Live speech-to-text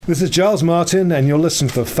This is Giles Martin, and you're listening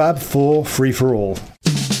to the Fab Four Free For All.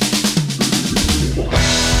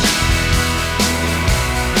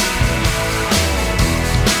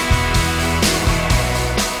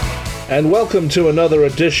 And welcome to another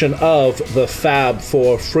edition of the Fab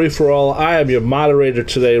Four Free For All. I am your moderator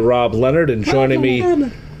today, Rob Leonard, and joining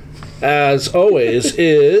me, as always,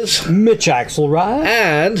 is Mitch Axelrod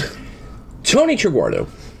and Tony Triguardo.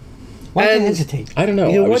 Why did you hesitate? I don't know.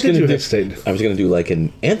 Yeah, I why was did gonna you do, hesitate? I was going to do like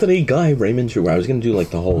an Anthony Guy Raymond Triguardo. I was going to do like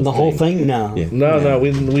the whole thing. The whole thing? No. Yeah. No,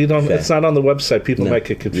 we don't. It's not on the website. People might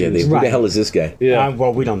get confused. Yeah, who Right. the hell is this guy? Yeah.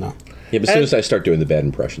 Well, we don't know. Yeah, but as soon as I start doing the bad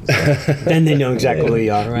impressions. Then they know exactly who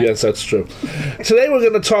you are, right? Yes, that's true. Today we're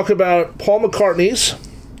going to talk about Paul McCartney's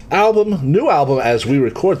new album as we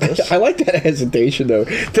record this. I like that hesitation, though.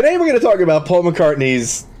 Today we're going to talk about Paul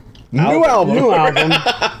McCartney's new album. New album.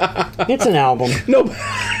 It's an album. No,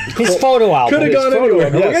 His photo album. could have gone photo anywhere.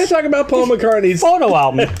 album, We're yes. going to talk about Paul McCartney's Photo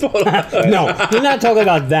album. No, we're not talking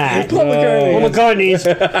about that. Paul McCartney. Paul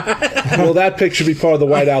McCartney's. Well, that picture be part of the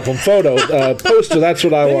White Album photo poster. That's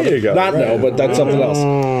what I want you to go, not right. know, but that's something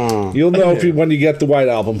else. You'll know when you get the White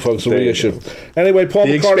Album, folks, the There you reissue. go. Anyway, Paul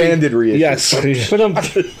The McCartney. expanded reissue. Yes.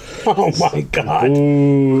 But oh my God.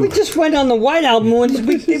 We just went on the White Album when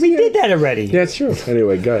we did that already. Yeah, it's true.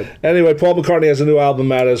 Anyway, go ahead. Anyway, Paul McCartney has a new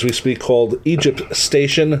album out as we speak called Egypt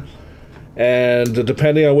Station. And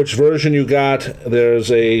depending on which version you got, there's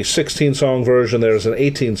a 16-song version, there's an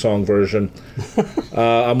 18-song version.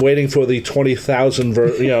 I'm waiting for the 20,000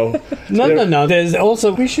 version, No. There's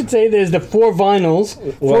also, we should say, there's the four vinyls,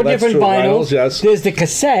 four that's different true. vinyls. Vinyls, yes. There's the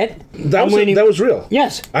cassette. That was real.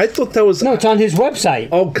 Yes. I thought that was... No, it's on his website.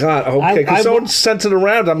 Oh, God. Okay, because someone sent it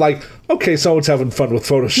around. I'm like, okay, someone's having fun with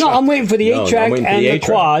Photoshop. No, I'm waiting for the No, 8-track I'm waiting for and the A-track.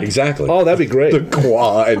 quad. Exactly. Oh, that'd be great. The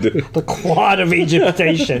quad. The quad of Egypt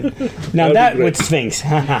Station. Now That'd that be great. with Sphinx.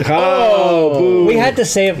 Oh, boo. We had to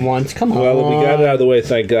say it once. Come on. Well, we got it out of the way,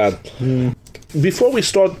 thank God. Before we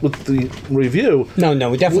start with the review, No,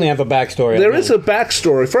 we definitely have a backstory. there is a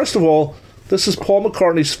backstory. First of all, this is Paul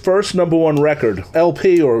McCartney's first #1 record,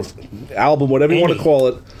 LP or album, whatever you want to Any. call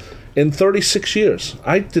it, in 36 years.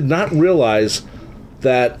 I did not realize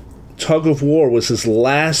that Tug of War was his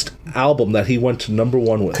last album that he went to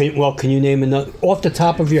 #1 with. Can you name another off the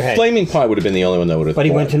top of your head? Flaming Pie would have been the only one that would have. But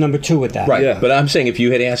he went to #2 with that. Right, Yeah. but I'm saying if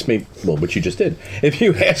you had asked me, well, which you just did, if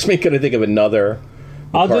you asked me, could I think of another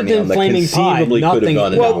Other McCartney than album that Flaming Pie, conceivably could have nothing.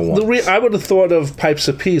 gone to Well, number one? I would have thought of Pipes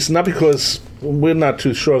of Peace, not because we're not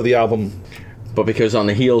too sure of the album. But because on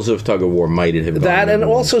the heels of Tug of War, might it have gone That, to and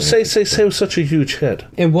number also one? Say was such a huge hit.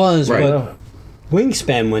 It was, Right. but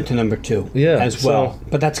Wingspan went to #2 Yeah, as well. so-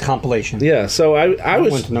 But that's compilation. Yeah, so I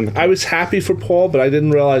went was to number 3. I was happy for Paul, but I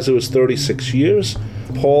didn't realize it was 36 years.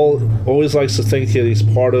 Paul always likes to think that he's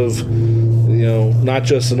part of, not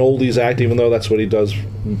just an oldies act, even though that's what he does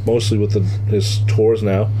mostly with his tours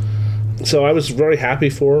now. So I was very happy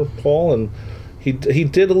for Paul, and he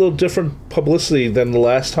did a little different publicity than the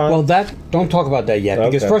last time. Well, don't talk about that yet,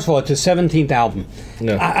 because Okay. first of all, it's his 17th album.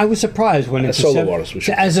 Yeah. I was surprised when it's solo artist, we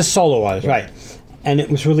should as a solo artist, right? And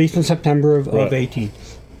it was released in September of Right. 18.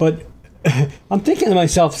 But I'm thinking to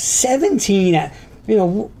myself, 17,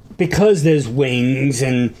 because there's Wings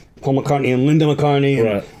and Paul McCartney and Linda McCartney and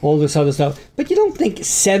Right. all this other stuff. But you don't think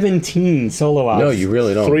 17 solo albums. No, you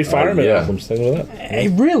really don't. 3 Fireman yeah. albums, think of that.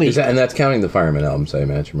 It really. And that's counting the Fireman albums, I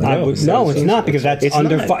imagine. Right? No, it's not, because that's It's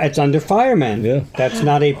under not. it's under Fireman. Yeah. That's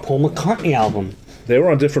not a Paul McCartney album. They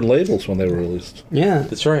were on different labels when they were released. Yeah.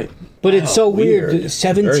 That's right. But it's so weird. weird.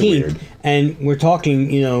 17, Very weird. and we're talking,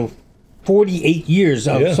 48 years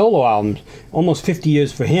of Yeah. solo albums, almost 50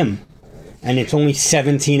 years for him, and it's only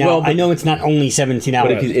 17 Well, albums. but- I know it's not only 17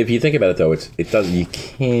 But albums. if you think about it, though, it doesn't. You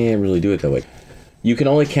can't really do it that way. You can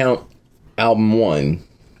only count album 1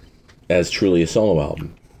 as truly a solo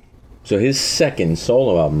album. So his second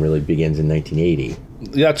solo album really begins in 1980.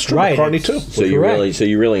 Yeah, it's true. Right, McCartney it's- too. So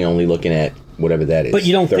you're really only looking at whatever that is. But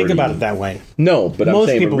you don't think 30. about it that way. No, but I'm Most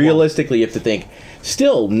saying, but people won't. realistically, you have to think.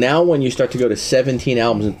 Still, now when you start to go to 17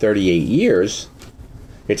 albums in 38 years,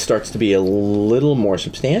 it starts to be a little more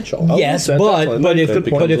substantial. Yes, that but definitely- if that the,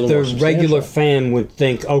 becomes but a if little the more regular substantial. fan would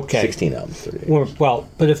think, okay, 16 albums, 38. well,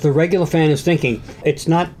 but if the regular fan is thinking it's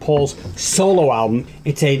not Paul's solo album,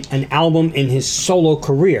 it's an album in his solo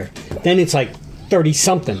career, then it's like 30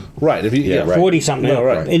 something. Right. If you, Yeah, right. 40 something No,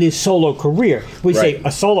 right. in his solo career. We say Right.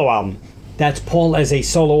 a solo album. That's Paul as a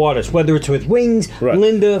solo artist, whether it's with Wings, Right.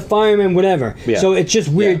 Linda, Fireman, whatever. Yeah. So it's just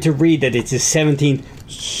weird Yeah. to read that it's his 17th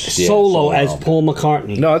solo solo as album. Paul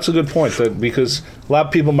McCartney. No, that's a good point. Because a lot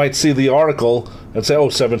of people might see the article and say, "Oh,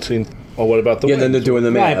 17th Oh, what about the Yeah, Wind? then they're doing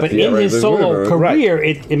the math. Right, but Yeah, in right, his right, solo right, right. career,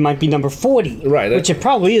 it might be number 40. Right. Which it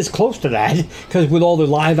probably is close to that, because with all the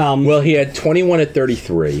live albums. Well, he had 21 at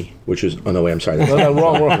 33, which was. Oh no, wait, I'm sorry. No,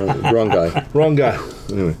 wrong. Wrong guy. Wrong guy.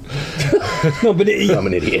 no, but I'm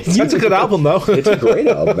an idiot. That's a good album, though. It's a great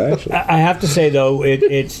album, actually. I have to say, though,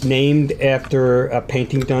 it's named after a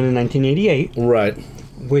painting done in 1988, Right.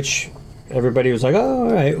 which everybody was like, oh,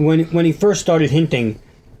 all right. When he first started hinting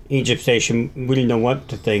Egypt Station, we didn't know what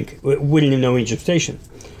to think. We didn't know Egypt Station.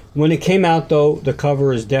 When it came out, though, the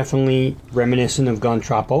cover is definitely reminiscent of Gon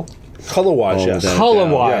Troppo. Color-wise, Oh, yes. without a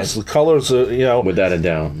Color-wise. Yes, the colors, Without a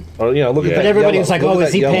doubt. look Yeah. at that. But everybody yellow. was like, Look oh, at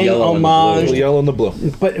is that he paying yellow and the homage? The yellow and the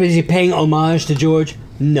blue. But is he paying homage to George?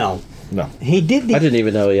 No. No. He did the... I didn't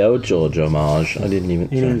even know he owed George homage. I didn't even.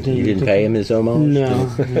 You didn't pay him his homage?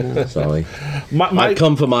 No. Sorry. My, I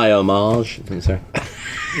come for my homage. Sorry.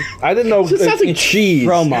 I didn't know. It sounds like cheese.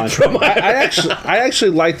 Fromage. I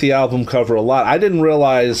actually like the album cover a lot. I didn't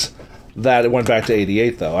realize that it went back to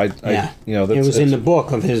 '88, though. Yeah. That's, it was in the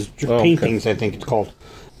book of his okay. paintings, I think it's called.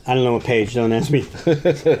 I don't know what page, don't ask me.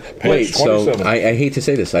 Wait, so 27. I hate to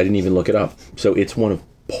say this. I didn't even look it up. So it's one of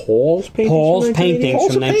Paul's paintings? Paul's from 1988? paintings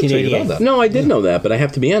Paul's from a painter, you know 1988. that. No, I did know that, but I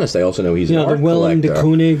have to be honest. I also know he's You an know, art the Willem de collector.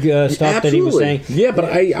 Kooning stuff that he was saying. Yeah, but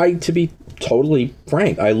I, to be totally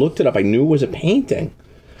frank, I looked it up. I knew it was a painting.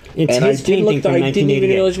 It's And his painting from I didn't even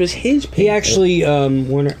 1988. realize it was his painting. He actually,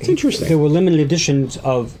 it's interesting. There were limited editions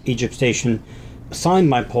of Egypt Station signed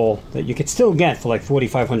by Paul that you could still get for like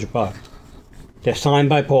 $4,500. They're signed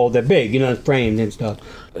by Paul. They're big, framed and stuff.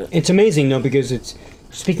 It's amazing though, because it's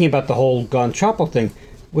speaking about the whole Gon Troppo thing.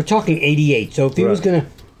 We're talking '88, so if he was Right. going to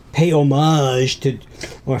pay homage to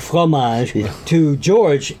or fromage to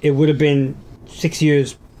George, it would have been 6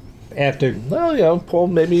 years after. Well, Paul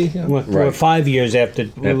maybe. Or Right. 5 years after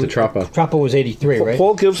Troppo. Troppo was 83, right?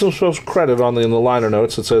 Paul gives himself credit in the liner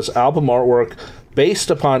notes. It says album artwork based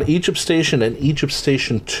upon Egypt Station and Egypt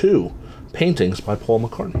Station 2 paintings by Paul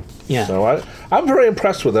McCartney. Yeah. So I'm very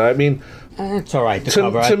impressed with it. I mean, It's all right. The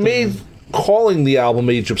cover. to me, calling the album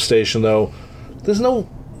Egypt Station, though, there's no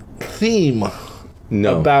theme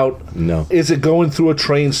No. about No. is it going through a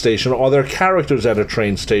train station? Are there characters at a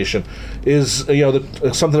train station? Is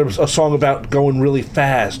a song about going really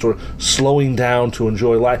fast or slowing down to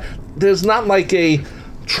enjoy life? There's not like a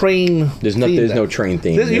train. There's theme no there. train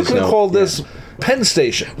theme. You There's could have no- called this Penn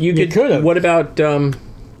Station You could've. What about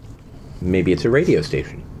maybe it's a radio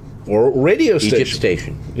station, or radio Egypt station.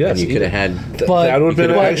 Station? Yes, and you could have had. But that would have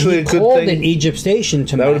been but actually he a good called thing. it Egypt Station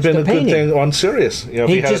to That would match have been the a painting. good thing on Sirius. If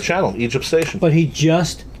He you had just- a channel, Egypt Station. But he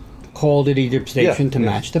just called it Egypt Station to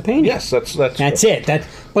match the painting. Yes, that's That's it.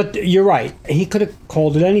 But you're right. He could have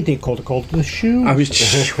called it anything. Called it the shoe. I was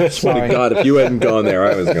just. Swear to Sorry. God, if you hadn't gone there,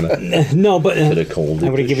 I was gonna. No, but Could have called it I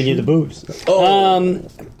would have the given you the boots. Oh.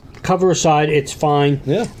 Cover aside, it's fine.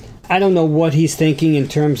 Yeah. I don't know what he's thinking in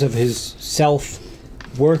terms of his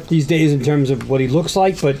self-worth these days, in terms of what he looks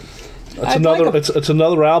like, but It's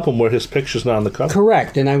another album where his picture's not on the cover.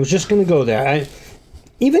 correct. And I was just going to go there.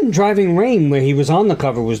 Even Driving Rain, where he was on the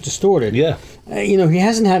cover, was distorted. Yeah, He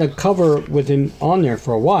hasn't had a cover with him on there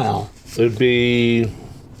for a while. it'd be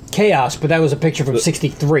Chaos, but that was a picture from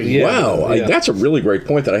 '63. Yeah. Wow, yeah. that's a really great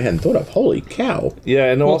point that I hadn't thought of. Holy cow!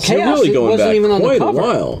 and Well, also Chaos- You're really it going wasn't back even on the quite a cover.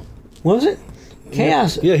 while. Was it?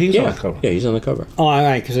 Chaos. yeah, he's on Yeah, the cover. yeah, he's on the cover. Oh, all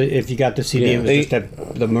right. Because if you got the CD, Yeah. it was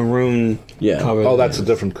just the maroon Yeah. cover. Oh, that's a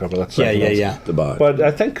different cover. That's yeah, something else. yeah. The bottom. But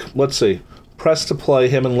I think let's see, press to play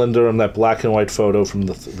him and Linda in that black and white photo from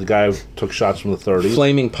the guy who took shots from the 30s.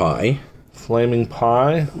 Flaming Pie Flaming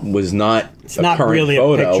Pie. was not It's a not current really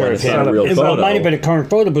photo, a picture and of it's him. not a real Well, photo. it might have been a current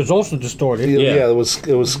photo, but it was also distorted. Yeah, it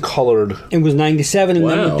was colored. It was '97, and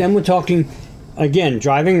Wow. then we're talking again,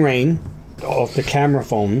 Driving Rain off the camera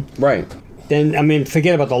phone. Right. Then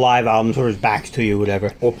forget about the live albums where his back's to you,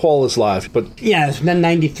 whatever. Well, Paul is live, but Yeah, it's then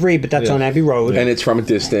 '93, but that's Yeah. on Abbey Road. And it's from a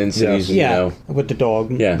distance. Yes. And he's, yeah, you know, with the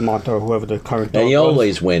dog, Yeah. Martha, or whoever the current dog and you was.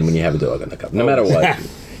 always win when you have a dog on the cover, no matter what.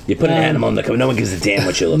 You put an animal on the cover. No one gives a damn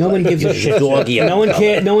what you look No like. one gives a There's shit. doggy on No the one cover.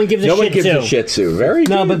 cares. No one gives a No one shit gives too. a Shih Tzu. Very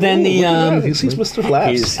No, good. but then the he's Mr. Flaps.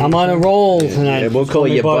 he's- I'm on a roll tonight. Yeah, we'll call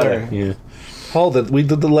you Butter. Yeah. Hold it. We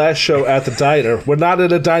did the last show at the diner. We're not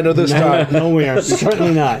at a diner this time. No, we are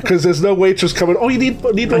certainly not. Because there's no waitress coming. Oh, you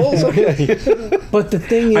need rolls? Okay. But the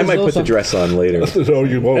thing is, I might put also, the dress on later. No,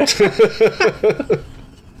 you won't.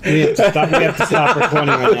 We have to stop recording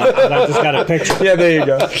right now. 'Cause I just got a picture. Yeah, there you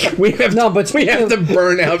go. We have No, but we have to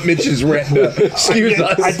burn out Mitch's retina. Excuse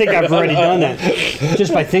us. I think I've already done that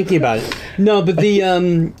just by thinking about it. No, but the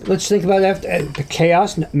let's think about it after the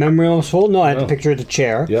Chaos Memorial Full. No, I had the picture of the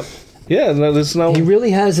chair. Yep. Yeah, no, there's no He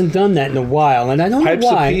really hasn't done that in a while, and I don't pipes know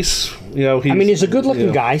of why. peace. You know, I mean, he's a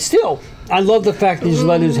good-looking guy still. I love the fact that he's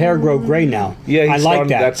let his hair grow gray now. Yeah, I he's like starting-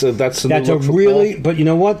 that. that's a new That's a look for really. Paul. But you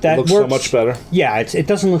know what? That looks works so much better. Yeah, it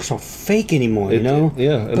doesn't look so fake anymore. You know.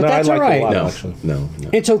 Yeah, but no, that's I like all right. it a lot, No, actually. no.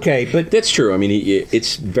 It's okay, but That's true. I mean,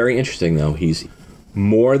 it's very interesting, though. He's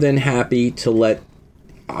more than happy to let.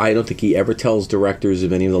 I don't think he ever tells directors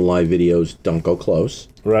of any of the live videos, don't go close.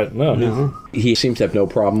 Right? No, He seems to have no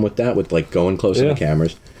problem with that, with like going close to Yeah. the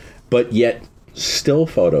cameras. But yet, still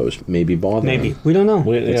photos maybe bother maybe him. we don't know.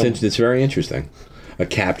 It's very interesting. A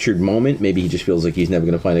captured moment, maybe he just feels like he's never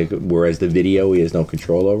going to find it. Whereas the video, he has no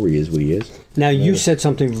control over. He is what he is. Now you said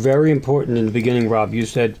something very important in the beginning, Rob. You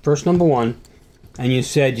said first number one, and you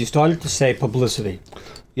said you started to say publicity.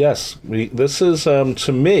 Yes, this is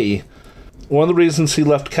to me one of the reasons he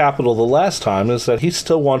left Capitol the last time is that he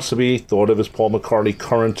still wants to be thought of as Paul McCartney,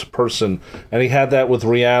 current person, and he had that with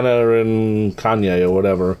Rihanna and Kanye or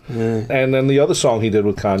whatever. And then the other song he did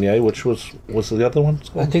with Kanye, which was the other one?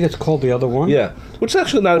 I think it's called The Other One. Yeah, which is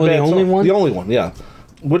actually not a Well, bad the only song. one? The only one, yeah.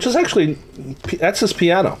 Which is actually that's his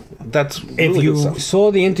piano. That's really If good you stuff.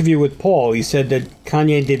 saw the interview with Paul, he said that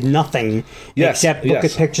Kanye did nothing Yes, except look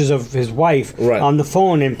yes. at pictures of his wife Right. on the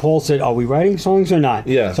phone, and Paul said, "Are we writing songs or not?"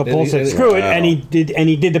 Yeah. So Paul And he- said, and- "Screw it," Wow. and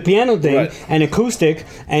he did the piano thing Right. and acoustic,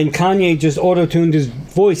 and Kanye just auto-tuned his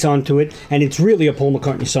voice onto it, and it's really a Paul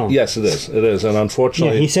McCartney song. Yes, it is. It is, and Yeah,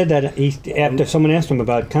 unfortunately, he said that after someone asked him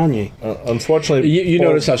about Kanye. unfortunately, You Paul-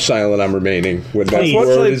 notice how silent I'm remaining when that Please. word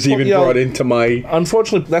Unfortunately, is even you know, brought into my.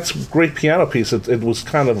 Unfortunately, that's a great piano piece. It was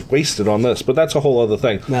kind of wasted on this, but that's a whole other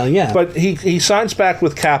thing. Well, yeah. But he signs back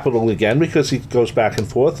with Capitol again because he goes back and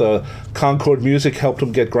forth. Concord Music helped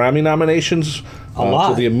him get Grammy nominations. A lot.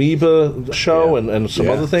 For the Amoeba show Yeah. and some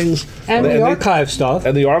Yeah. other things. And the they- archive stuff.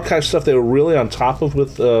 And the archive stuff they were really on top of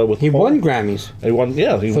with He Paul. won Grammys. He won,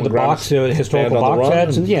 yeah. He For won the box, Grammys. historical Band on the box Run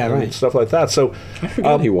sets, and yeah, right. stuff like that. So, I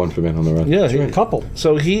forgot he won for Man on the Run. yeah, A couple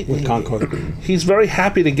So with Concord. he's very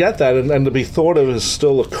happy to get that and to be thought of as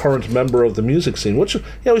still a current member of the music scene, which,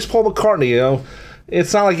 he's Paul McCartney,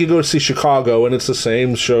 It's not like you go to see Chicago and it's the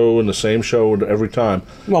same show every time.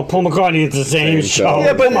 Well, Paul McCartney is the same Same show. show.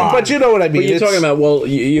 Yeah, Come on. but you know what I mean. But you're It's- talking about, well, new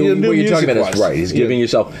what you're talking about is music-wise. right. He's giving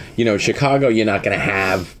yourself, Chicago, you're not going to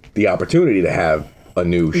have the opportunity to have a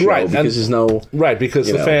new show Right, and- because there's no. Right, because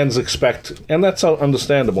You the know. fans expect, and that's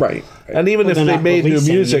understandable. Right. And even Well, if they're they not made new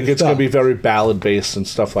releasing music, new it's going to stuff. be very ballad based and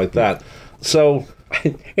stuff like that. So,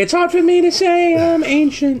 It's hard for me to say I'm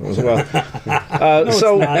ancient.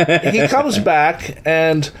 he comes back,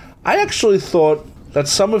 and I actually thought that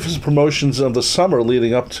some of his promotions of the summer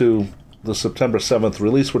leading up to the September 7th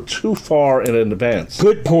release were too far in advance.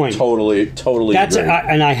 Good point. Totally That's agree.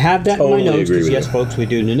 and I have that Totally in my notes agree because with yes, you. folks, we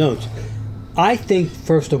do the notes. I think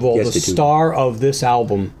first of all, Yes, the they do. star of this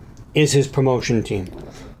album is his promotion team.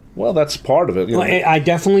 Well, that's part of it. Well, I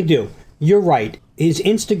definitely do. You're right. His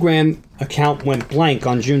Instagram account went blank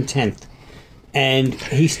on June 10th, and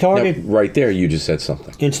he Now, started right there, you just said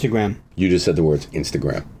something. Instagram. You just said the words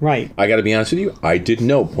Instagram. Right. I got to be honest with you. I didn't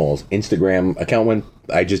know Paul's Instagram account went.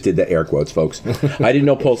 I just did the air quotes, folks. I didn't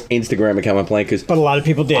know Paul's Instagram account went blank because But a lot of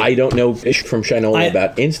people did. I don't know ish from Shinola I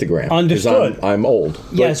about Instagram. 'cause understood. I'm old.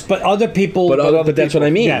 Yes, but other people. But that's what I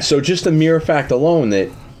mean. Yes. So just the mere fact alone that.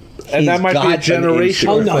 And that he's might be a got an generational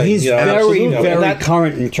Oh Instagram. no, thing, he's yeah, very, absolutely. very And that-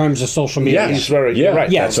 current in terms of social media. Yes. He's very Yeah. right.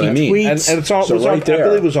 Yes, That's what I he mean. tweets. And it's all, So it was right on, I there.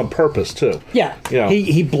 believe it was on purpose, too. Yeah, Yeah.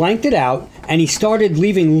 he blanked it out, and he started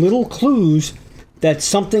leaving little clues that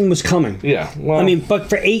something was coming. Yeah, well- I mean, but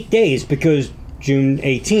for 8 days because June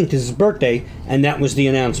 18th is his birthday, and that was the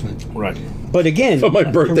announcement. Right. But again, For my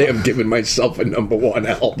birthday, I'm giving myself a #1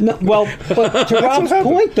 album. no, well, but to Rob's happened.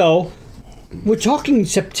 point though, we're talking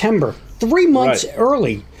September, 3 months Right.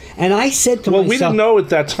 early, and I said to Well, myself, we didn't know at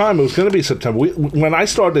that time it was going to be September. When I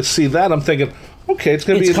started to see that, I'm thinking, okay, it's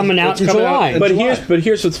going to It's be coming out in July. But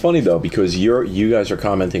here's what's funny though, because you guys are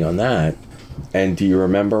commenting on that, and do you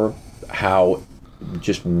remember how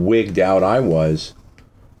just wigged out I was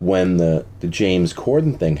when the James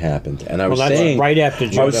Corden thing happened? And I was that's saying right after I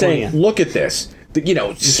was June saying, 20th. look at this. What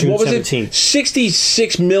June was 17th. it?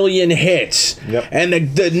 66 million hits, Yep. and the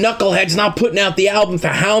Knucklehead's not putting out the album for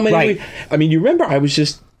how many? Right. I mean, you remember I was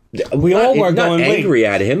just. We all were not going, wait. angry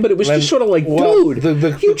at him, but it was Then- just sort of like, well,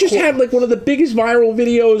 dude, you just had like one of the biggest viral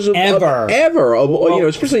videos of Ever.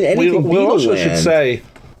 especially anything we also Beatleland. should say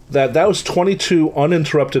that was 22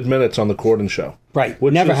 uninterrupted minutes on the Corden show. Right.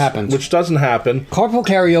 Never happens. Which doesn't happen. Carpool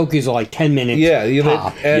karaoke's are like 10 minutes. Yeah,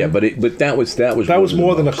 top. and but that was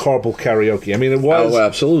more than a carpool karaoke. I mean, it was. Oh,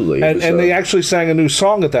 absolutely. And they actually sang a new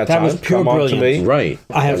song at that time. was pure Come On to brilliance. Me. right.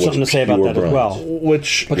 I have That something was to say about pure that as well.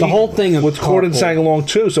 brilliance. But the whole thing of which Corden carpool- sang along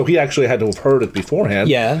too, so he actually had to have heard it beforehand.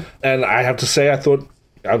 Yeah. And I have to say,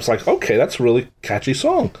 I was like, okay, that's a really catchy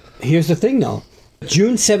song. Here's the thing, though.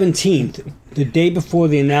 June 17th, the day before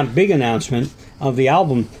the big announcement of the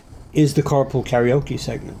album, is the Carpool Karaoke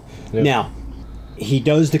segment. Yeah. Now, he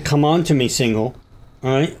does the Come On To Me single,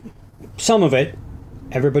 all right? Some of it,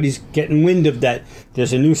 everybody's getting wind of that.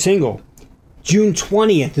 There's a new single. June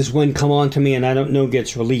 20th is when Come On To Me and I Don't Know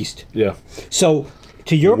gets released. Yeah. So,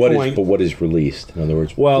 to your point... But what is released? In other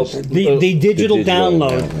words, Well, the digital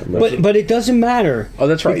download. right. But it doesn't matter. Oh,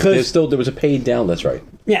 that's right. Because, There was a paid down. That's right.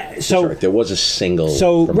 yeah, That's so... right. There was a single.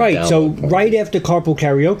 So from a right, so download point. right after Carpool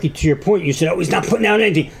Karaoke, to your point, you said, "Oh, he's not putting out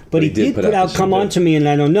anything," but he did put out the "Come On single. To Me," and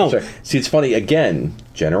I don't know. Sorry. See, it's funny again.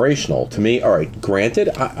 Generational to me. All right. Granted,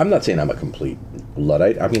 I'm not saying I'm a complete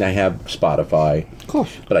Luddite. I mean, I have Spotify, Of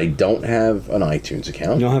course, but I don't have an iTunes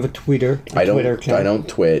account. you don't have a Twitter. I don't. Twitter account. I don't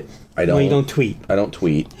twit. I don't. No, you don't tweet. I don't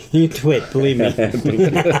tweet. You twit, believe me.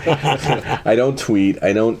 I don't tweet.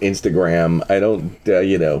 I don't Instagram. I don't.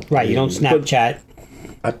 Right, you don't Snapchat.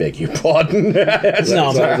 I beg your pardon. No, That's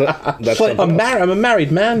but something else. I'm a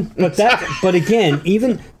married man. but again,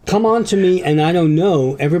 even "Come On To Me" and I don't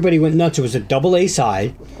know. Everybody went nuts. It was a double A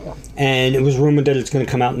side, and it was rumored that it's going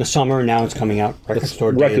to come out in the summer. And now it's coming out Record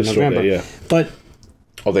Store Day in Record Store November. Day, yeah. But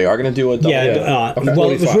Oh, they are going to do a double. yeah, Okay.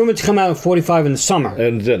 well, it was 45. rumored to come out at 45 in the summer.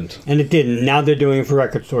 And it didn't. And it didn't. Now they're doing it for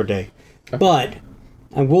Record Store Day. But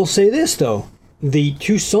I will say this, though. The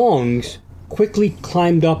two songs quickly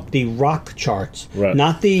climbed up the rock charts. Right.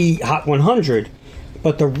 Not the Hot 100,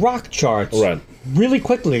 but the rock charts. Right. Really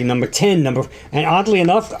quickly. Number 10, and oddly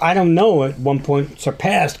enough, I don't know, at one point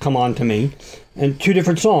surpassed Come On To Me. And two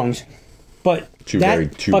different songs. But Two very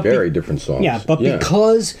different songs. Yeah, but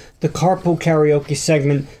because the Carpool Karaoke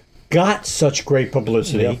segment got such great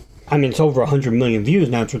publicity, Yeah. I mean, it's over 100 million views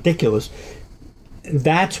now, it's ridiculous.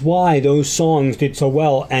 That's why those songs did so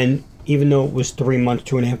well, and even though it was 3 months,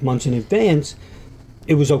 2.5 months in advance,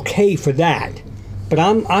 it was okay for that. But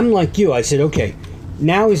I'm like you, I said, okay,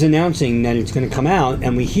 now he's announcing that it's going to come out,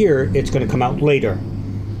 and we hear it's going to come out later.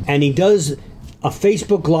 And he does a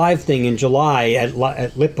Facebook Live thing in July at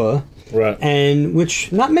Lipa, Right. and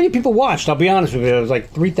which not many people watched. I'll be honest with you. It was like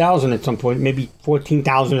 3,000 at some point, maybe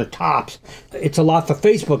 14,000 at tops. It's a lot for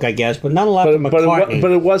Facebook, I guess, but not a lot for McCartney.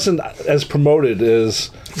 But it wasn't as promoted as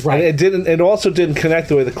Right. And it didn't. It also didn't connect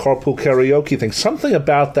the way the Carpool Karaoke thing. Something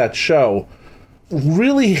about that show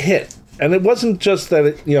really hit, and it wasn't just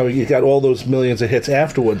that you got all those millions of hits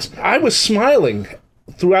afterwards. I was smiling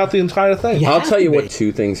throughout the entire thing. Yeah. I'll tell you Have to what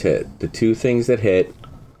two things hit. The two things that hit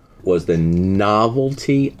was the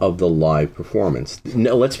novelty of the live performance.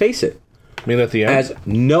 No, let's face it. I mean, at the end, As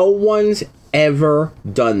no one's ever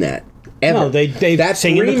done that. Ever. No, they that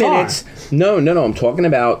sing in 3 the car. minutes. No. I'm talking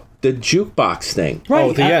about the jukebox thing. Right,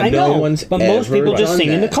 Oh, the I end. know. No one's but most ever people just done sing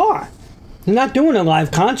in the that. car. They're not doing a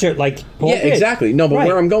live concert like Paul Yeah, did. exactly. No, but Right.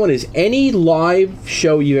 where I'm going is any live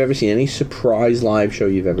show you've ever seen, any surprise live show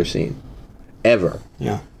you've ever seen, ever.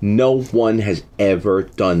 Yeah. No one has ever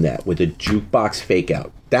done that with a jukebox fake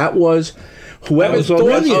out. That was whoever That was thought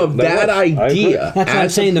brilliant. of That that was. I agree. idea. That's what I'm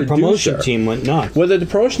as a saying. The promotion producer. team went nuts. Whether the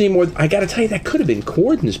promotion team or I got to tell you, that could have been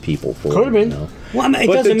Corden's people for Could have it, been. you know? Well, I mean, it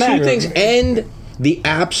But doesn't the two matter. things and the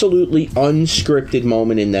absolutely unscripted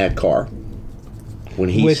moment in that car when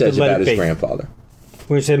he With says the Let about It his Be. grandfather.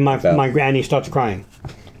 Where he said my About- granny starts crying.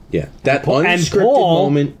 Yeah, that And unscripted Paul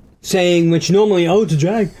moment. saying, which normally, it's a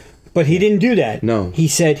drag. But he didn't do that. No. He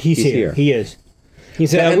said, he's here. here. He is. He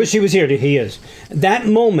said, I That- wish he was here. He is. That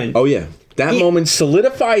moment. Oh yeah, that He- moment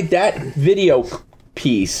solidified that video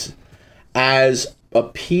piece as a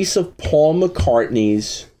piece of Paul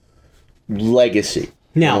McCartney's legacy.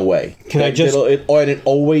 Now, in a way, can I just- it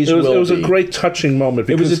always it was, will it was a be. great touching moment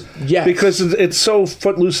because yes. because it's so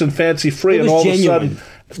footloose and fancy free, It and was all genuine. of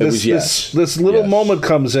a sudden was, yes. this little Yes. moment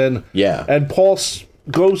comes in, Yeah. and Paul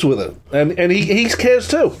goes with it, and he cares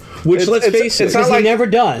too. Which, let's face it, it's not Because like he never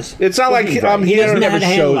does. it's not like I'm He here. doesn't and know how never to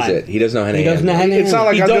handle shows that. it. He doesn't know how to He doesn't know handle how to it. It's not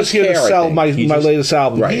like He I'm does just here to care, I sell think. my He my just- latest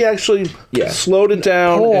album. right. He actually Yeah. slowed it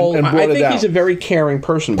down Paul- and I brought it think out. he's a very caring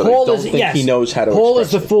person, but Paul I don't is, think yes. he knows how to Paul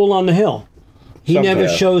is the express it. fool on the hill. He never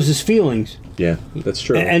Sometimes. shows his feelings. Yeah, that's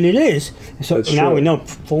true. And it is. So That's now true. we know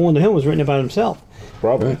Fool on the Hill was written about himself.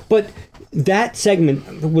 Probably. But that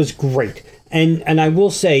segment was great. And I will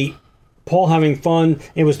say, Paul having fun,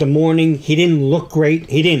 it was the morning. He didn't look great.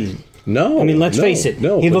 He didn't. No, I mean, let's no, face it.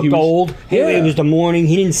 no, he but looked he was- old. yeah. It was the morning.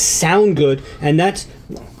 He didn't sound good, and that's.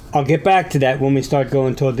 I'll get back to that when we start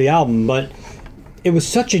going toward the album, but it was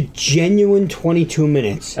such a genuine 22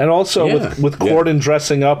 minutes. And also Yeah. with Yeah. Corden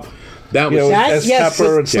dressing up, That you was know, That- as yes,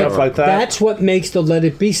 Pepper but- and stuff like that. That's what makes the Let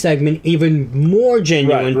It Be segment even more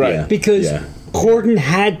genuine, Right, right. because Yeah. Corden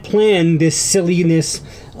had planned this silliness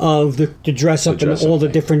of the dress up in dress all up the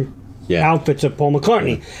thing. different Yeah. outfits of Paul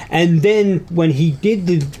McCartney, and then when he did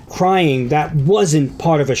the crying, that wasn't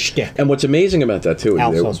part of a shtick. And what's amazing about that too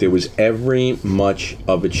Al is Sussman. there was every much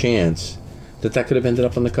of a chance that could have ended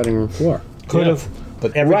up on the cutting room floor. Could have,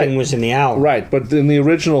 but everything Right. was in the hour. Right, but in the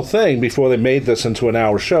original thing, before they made this into an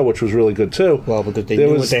hour show, which was really good too. Well, because they there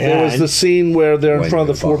knew was what they there was had. the scene where they're in Waiting front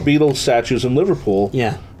of at the four the bottom. Beatles statues in Liverpool.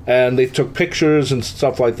 Yeah. and they took pictures and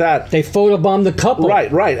stuff like that. They photobombed the couple.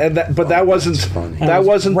 Right, and that wasn't funny. that That was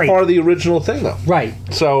wasn't great. part of the original thing though. Right.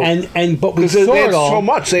 So but we because they saw had it all. so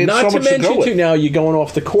much, they had Not so to much to mention go with. too, now you're going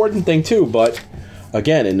off the Corden thing too, but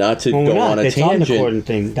again, and not to Well, we're go not. on a It's on the tangent. Corden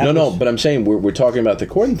thing. That No, was- but I'm saying we're talking about the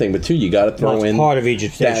Corden thing, but too, you got to throw Well, it's in part of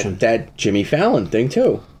Egypt Station. that Jimmy Fallon thing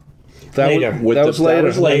too. That Later. was, With that the- was that later,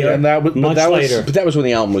 was later. and that was Much that later. But that was when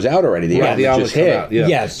the album was out already. The Was, album the album just come hit. out, yeah.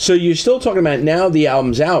 Yes. So you're still talking about now the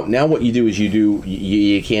album's out. Now what you do is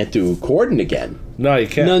you can't do Corden again, No, you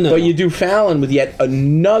can't. No. but you do Fallon with yet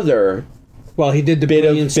another. Well, he did the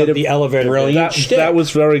brilliance of the elevator. brilliant That, shtick. that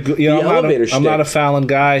was very good. You know, The I'm elevator I'm not a shtick. Fallon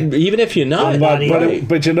guy, Even if you're not, not either. right.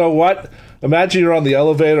 but you know what? Imagine you're on the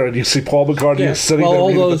elevator and you see Paul McCartney Yeah. sitting Well, there all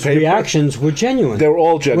reading those the paper. reactions were genuine. They were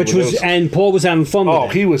all genuine. Which was, It was- and Paul was having fun with Oh,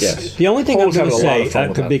 it. he was. Yes. The only thing Paul I'm was going to having a lot say, of fun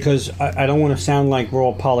with that. because I don't want to sound like we're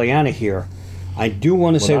all Pollyanna here, I do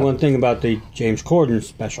want to say not. one thing about the James Corden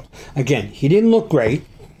special. Again, he didn't look great.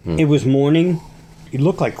 It was morning. He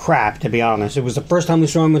looked like crap, to be honest. It was the first time we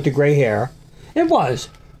saw him with the gray hair. It was.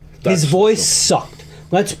 His voice sucked.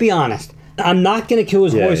 Let's be honest. I'm not going to kill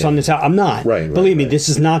his Yeah, voice yeah. on this album. I'm not. Right, Believe me, right. this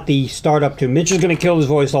is not the startup to Mitch is going to kill his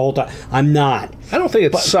voice the whole time. I'm not. I don't think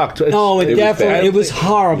it sucked. No, it was definitely bad. it was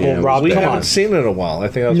horrible, Yeah, it was Rob. We Come haven't on. seen it in a while. I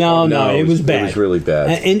think that was No, probably- no, it was bad. It was really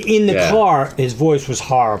bad. And in the Yeah. car, his voice was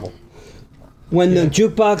horrible. When the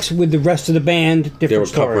jukebox with the rest of the band, They were different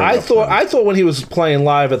story. covering I thought when he was playing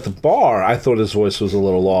live at the bar, I thought his voice was a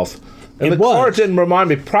little off. And It the car was. didn't remind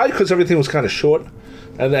me, probably because everything was kind of short.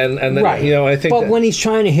 And then Right. you know, I think But that- when he's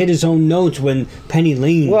trying to hit his own notes, when Penny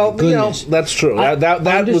Lane, well, my you know, goodness. that's true. I- that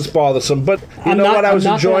I'm was just- bothersome. But you I'm know not- what? I I'm was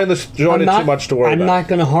not enjoying gonna- enjoying I'm it not- too much to worry I'm about. not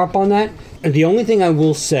going to harp on that. The only thing I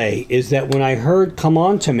will say is that when I heard "Come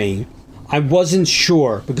On to Me," I wasn't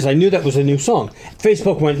sure because I knew that was a new song.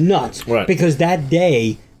 Facebook went nuts Right. because that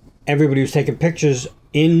day everybody was taking pictures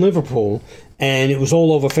in Liverpool, and it was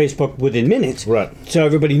all over Facebook within minutes. Right. So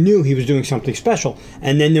everybody knew he was doing something special.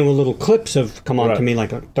 And then there were little clips of "Come On Right. to Me,"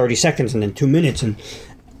 like 30 seconds and then 2 minutes, and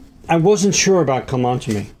I wasn't sure about "Come On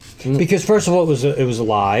to Me" because first of all, it was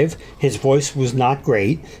live. His voice was not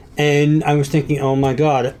great, and I was thinking, "Oh my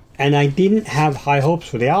god!" And I didn't have high hopes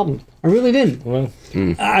for the album. I really didn't. Well,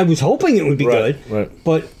 I was hoping it would be Right, good, right.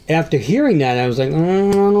 but after hearing that, I was like,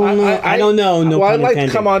 I don't know. No well, I pun like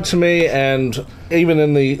intended. "Come On to Me," and even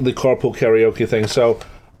in the carpool karaoke thing. So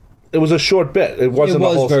it was a short bit. It wasn't. It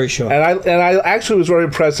was a whole, very short. And I actually was very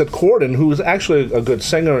impressed that Corden, who is actually a good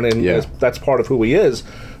singer and Yeah. that's part of who he is,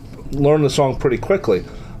 learned the song pretty quickly.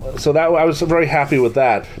 So that I was very happy with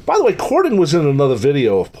that. By the way, Corden was in another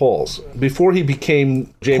video of Paul's before he became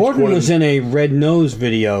James Corden. Corden was in a Red Nose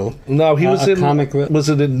video. No, he was a in. comic. Was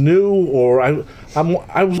it a new or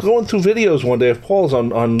I was going through videos one day of Paul's on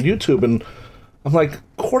YouTube and I'm like,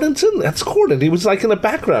 Corden's in. That's Corden. He was like in a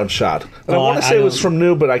background shot. And I Oh, want to I say it was don't- from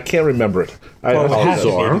New, but I can't remember it. I Well, it has to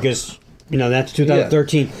apologize. be because that's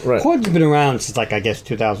 2013. Yeah, right. Corden's been around since like I guess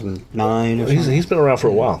 2009 or something. He's been around for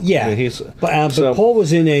a while. Yeah, I mean, he's but so- Paul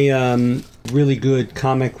was in a really good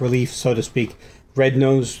comic relief, so to speak, Red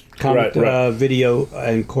Nose comic Right. video,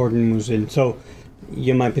 and Corden was in. So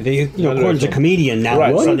you might be, No, no, Corden's a no. comedian now.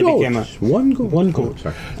 Right. It One suddenly goat. became a One goat. goat.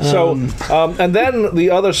 Sorry. So, and then the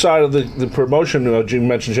other side of the promotion, you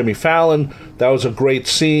mentioned Jimmy Fallon. That was a great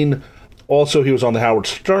scene. Also, he was on the Howard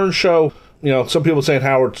Stern show. You know, some people saying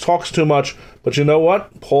Howard talks too much, but you know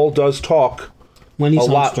what? Paul does talk When he's a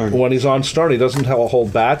on lot Stern. when he's on Stern. He doesn't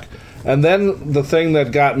hold back. And then the thing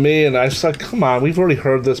that got me, and I was like, come on, we've already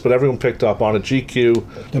heard this, but everyone picked up on it.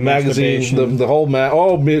 GQ, the magazine, masturbation. the whole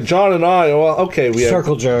John and I, well, okay. We have,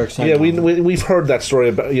 Circle jerks. I Yeah, know. we've heard that story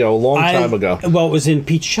about, a long time ago. Well, it was in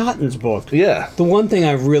Pete Shotton's book. Yeah. The one thing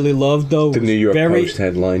I really loved, though, The was New York very, Post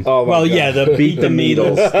headline. Oh, my Well, God. yeah, the Beat the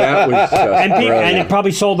Needles. That was just and brilliant. it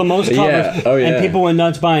probably sold the most covers. Yeah. Oh, yeah. And people went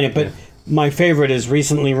nuts buying it. But my favorite is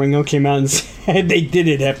recently Ringo came out and said They did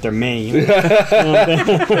it after me. He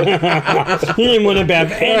didn't want to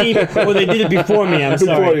have any. Well, they did it before me. I'm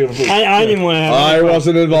sorry. you. I didn't want to have. I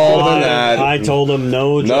wasn't involved in that. I told him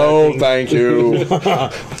no. No, jerking. thank you.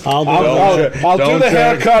 I'll do I'll do Don't the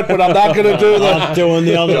jerk. haircut, but I'm not going to do the. I'm doing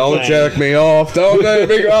the other Don't thing. jerk me off. Don't let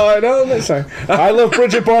me go. No, sorry. I love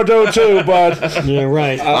Bridget Bardot too, but Yeah,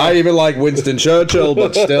 right. I even like Winston Churchill,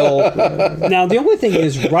 but still. Now the only thing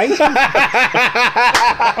is, right?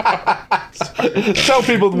 tell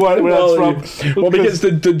people where that's from. Well, because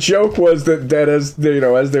the joke was that as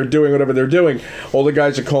as they're doing whatever they're doing, all the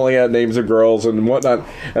guys are calling out names of girls and whatnot,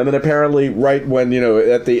 and then apparently right when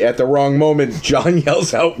at the wrong moment, John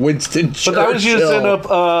yells out Winston Churchill. But that was used in a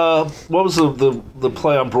what was the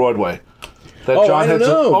play on Broadway? That Oh, I don't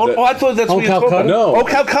know. I thought that's Oh, what you told me. Calcutta? No. Oh,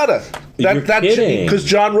 Calcutta. You're kidding. Because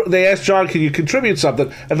they asked John, "Can you contribute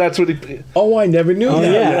something?" And that's what he. Oh, I never knew that.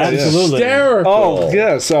 yeah, That's absolutely. hysterical. Oh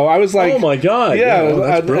yeah, so I was like, Oh my God! yeah,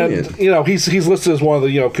 that's brilliant. and, he's listed as one of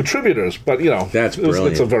the contributors, but That's it's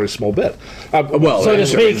brilliant. a very small bit. Well, So to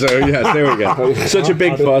speak. So, yes, there we go. Such a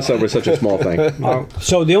big fuss over such a small thing.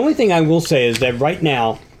 So the only thing I will say is that right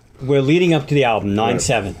now we're leading up to the album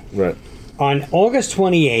 9/7. right. On August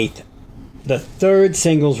 28th, the third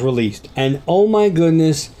single's released, and oh my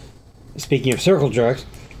goodness, speaking of circle jerks,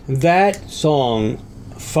 that song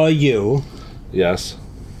 "For You." Yes.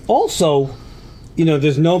 Also,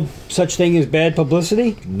 there's no such thing as bad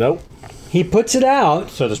publicity. Nope. He puts it out,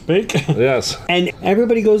 so to speak, Yes. and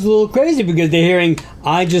everybody goes a little crazy because they're hearing,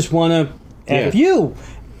 "I just want to F you."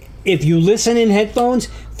 If you listen in headphones,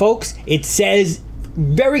 folks, it says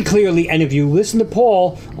very clearly, and if you listen to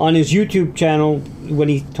Paul on his YouTube channel when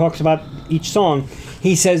he talks about each song,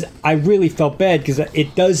 he says, "I really felt bad because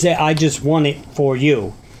it does say I just want it for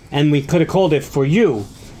you," and we could have called it "For You,"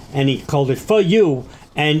 and he called it "For You."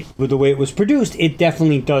 And with the way it was produced, it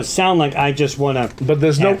definitely does sound like I just want to. But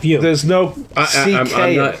there's no you. CK.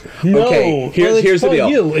 I'm not. No, Okay, well, here's it's the for deal.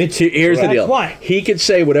 you. It's- Here's the that's deal. why. He could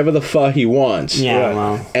say whatever the fuck he wants. Yeah, Right.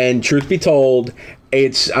 well. And truth be told,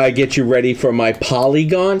 it's I get you ready for my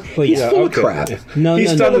polygon. Well, He's yeah, full okay. of crap. No,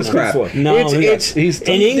 He's no, full no, of no. crap. No, it's he's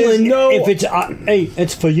in England, no- if it's hey,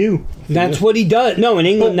 it's for you. That's what he does. No, in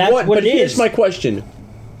England, that's what but it here's is. my question.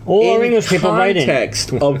 All our In English people write in.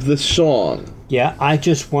 context of the song, Yeah, I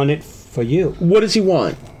just want it for you. what does he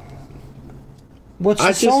want? What's I the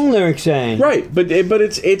just- song lyric saying? Right, but it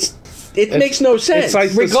makes no sense. It's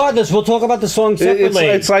like Regardless, we'll talk about the song separately.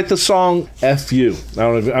 It's like the song "F You." I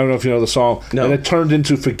don't know if you know the song. No. And it turned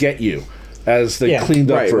into "Forget You" as the Yeah.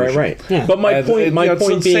 cleaned up right, version. right. Yeah. But my And point, it's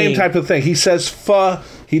being, the same type of thing. He says "fuh."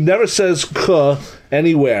 He never says "kuh"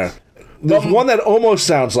 anywhere. There's one that almost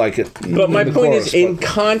sounds like it. But my in the point chorus, is, in but-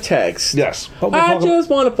 context, yes. But we'll I talk just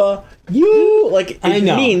want to fuck you. Like, I it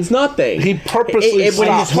know. means nothing. He purposely when I he's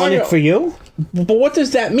just want talking- it for you. But what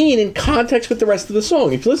does that mean in context with the rest of the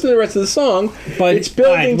song? If you listen to the rest of the song, But- it's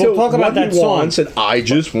building alright, we'll to talk about what that he song. wants, and I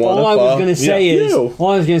just want to All I was going to say is, you. all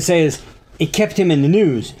I was going to say is, it kept him in the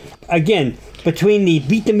news. Again, between the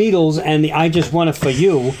Beat the Beatles and the I Just Want It For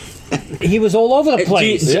You, he was all over the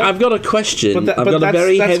place. I've got a question. But I've got a that's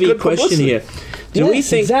very heavy good question publicity. here. Do we Yes,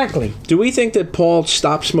 think exactly? Do we think that Paul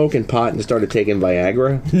stopped smoking pot and started taking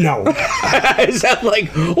Viagra? No. Is that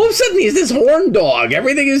like all of a sudden he's this horn dog?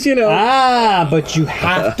 Everything is But you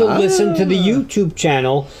have to listen to the YouTube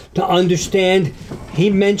channel to understand. He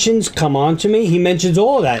mentions "Come On to Me." He mentions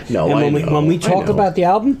all of that. No, and I when know, when we I talk know. about the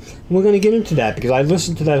album, we're going to get into that because I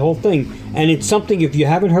listened to that whole thing, and it's something. If you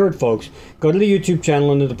haven't heard, folks, go to the YouTube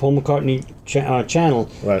channel under the Paul McCartney channel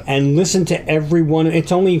Right. and listen to every one.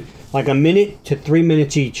 It's only like a minute to 3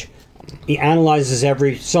 minutes each. He analyzes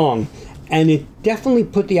every song, and it definitely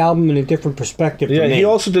put the album in a different perspective. Yeah, for me. he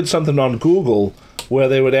also did something on Google where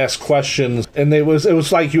they would ask questions, and it was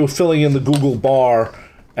like you were filling in the Google bar,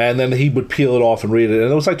 and then he would peel it off and read it, and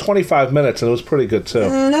it was like 25 minutes, and it was pretty good too.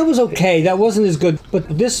 That was okay. That wasn't as good,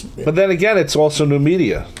 but this. But then again, it's also new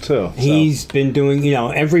media too. So. He's been doing,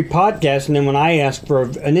 every podcast, and then when I ask for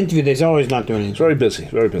an interview, they say, "Oh, he's not doing anything." very busy,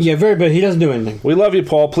 very busy. Yeah, very, but he doesn't do anything. We love you,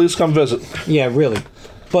 Paul. Please come visit. Yeah, really.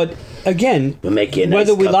 But again, We'll make you a nice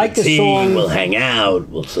whether we cup like of the tea, song, we'll hang out.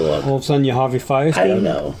 We'll talk. all of a sudden you're Harvey Firestein. I don't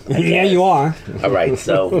know. I Yeah, guess. you are. All right,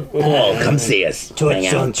 so Paul, come see us. Toy Hang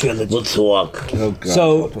Song out. Trilogy. We'll talk. Oh, God,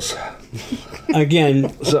 So- help us.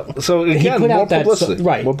 Again, So he again, put more out that publicity.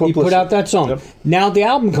 right. More He put publicity. out that song. Yep. Now the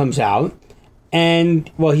album comes out, and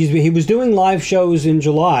he was doing live shows in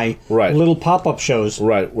July, Right. Little pop-up shows.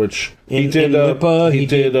 Right, which he In- did. in Lipa, he he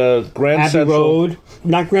did Grand Abbey Central. Road,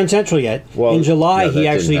 not Grand Central yet. Well, in July, no, that he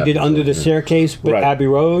didn't actually happen did Under the till- Staircase with Right. Abbey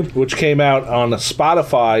Road. which came out on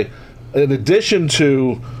Spotify, in addition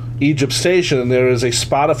to Egypt Station, and there is a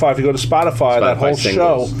Spotify. If you go to Spotify that whole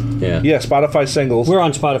singles. show, Yeah. Spotify singles. We're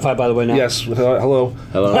on Spotify, by the way, now. Yes, hello.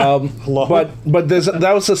 Hello. Hello. But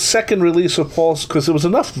that was the second release of Paul's, because there was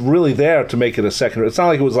enough really there to make it a second. It's not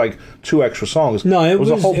like it was like 2 extra songs. No, it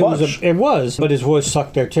was a whole bunch. It was, but his voice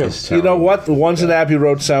sucked there too. You know what? The ones that Abbey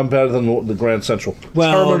Road sound better than the Grand Central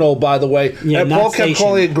Well, Terminal, by the way. yeah, And not Paul kept station.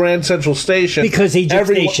 calling it Grand Central Station Because Egypt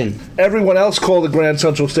Station. Everyone else called it Grand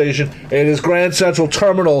Central Station. It is Grand Central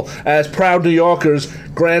Terminal, as proud New Yorkers.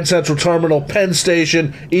 Grand Central Terminal, Penn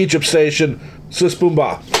Station, Egypt Station, Sis Boom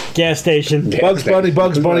Ba. Gas station. Bugs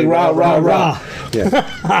Bunny, rah, rah, rah.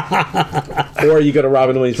 Or you go to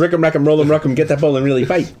Robin Williams, Rick 'em, wreck 'em, roll 'em, rock 'em, get that ball and really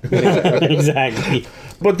fight. Exactly.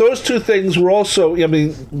 But those two things were also, I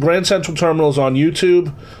mean, Grand Central Terminal's on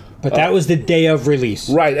YouTube. But that was the day of release.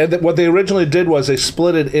 Right, and what they originally did was they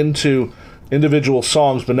split it into individual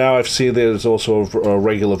songs, but now I've seen there's also a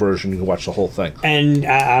regular version. You can watch the whole thing. And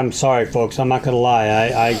I'm sorry, folks. I'm not going to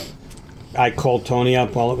lie. I called Tony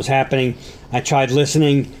up while it was happening. I tried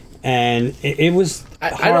listening, and it was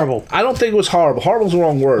horrible. I don't think it was horrible. Horrible's the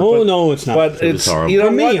wrong word. Oh, no, it's not. But It was it's horrible. you know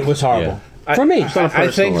For me, what? it was horrible. Yeah. For me. on a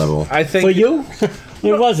personal level. I think For you?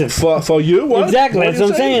 It wasn't. For you, what? Exactly. What That's are what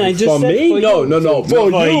you I'm saying. I just For said me? for No, you. no, no. For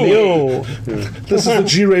For you. This is the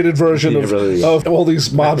G-rated version Yeah, really. of all these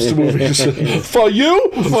mobster movies. For you,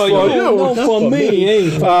 for you. No, for me. Hey,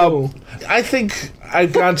 for you. I think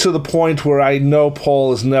I've gotten to the point where I know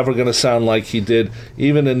Paul is never going to sound like he did,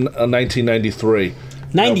 even in 1993.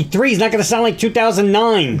 93 is not going to sound like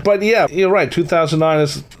 2009. But yeah, you're right. 2009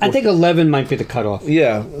 is. I think 11 might be the cutoff.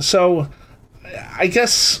 Yeah. So I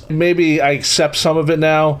guess maybe I accept some of it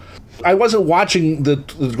now. I wasn't watching the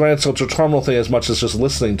Grand Central Terminal thing as much as just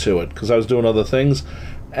listening to it because I was doing other things,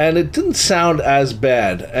 and it didn't sound as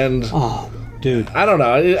bad. And Oh, dude. I don't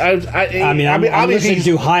know. I mean, I'm listening he's-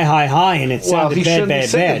 to high, high, high, and it well, sounded he bad, shouldn't be bad,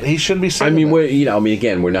 singing. bad. He shouldn't be I singing. mean, that.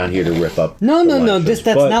 again, we're not here to rip up. No, the no, no. Watchers,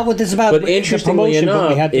 That's but- not what this is about. But It's a interestingly promotion, but we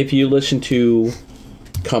enough, had to- if you listen to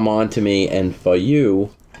 "Come On to Me" and "For You,"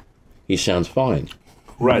 he sounds fine.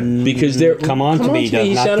 Right. Because they're Come On to Me does,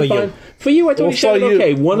 he not sounded For You. fine. For you, I thought Well, he sounded For You-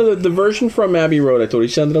 okay. One of the version from Abbey Road, I thought he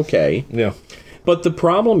sounded okay. Yeah. But the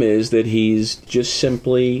problem is that he's just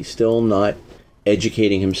simply still not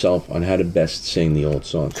educating himself on how to best sing the old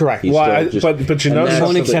songs. Correct. He's Well, still I- just- but you and know that's Won't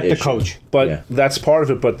something- accept the issue. coach. But Yeah. that's part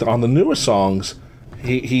of it. But on the newer songs,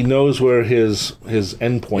 he knows where his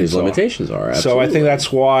endpoints His are. limitations are. So I absolutely. think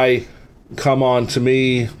that's why "Come On to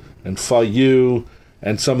Me" and "For You"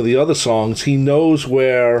 and some of the other songs, he knows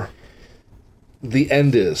where the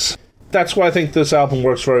end is. That's why I think this album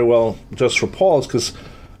works very well just for Paul's, because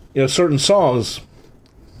certain songs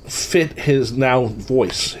fit his now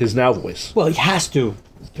voice. Well, he has to.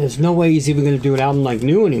 There's no way he's even going to do an album like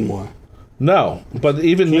New anymore. No, but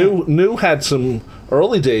even New had some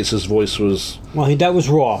early days. His voice was Well, that was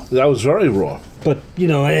raw. that was very raw. But,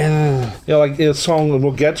 Like a song, and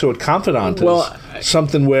we'll get to it, "Confidant" is Well,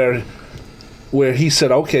 something where he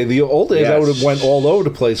said, okay, the old days I Yes. would have went all over the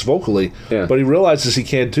place vocally, Yeah. but he realizes he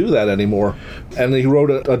can't do that anymore, and he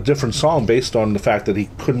wrote a different song based on the fact that he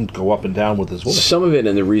couldn't go up and down with his voice. Some of it,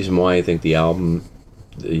 and the reason why I think the album,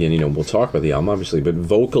 and we'll talk about the album obviously, but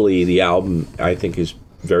vocally the album I think is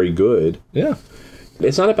very good. Yeah,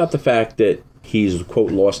 It's not about the fact that he's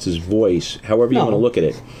quote lost his voice, however you No. want to look at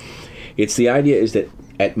it. It's the idea is that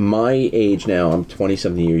at my age now, I'm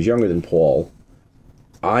 20-something years younger than Paul.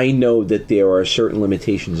 I know that there are certain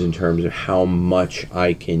limitations in terms of how much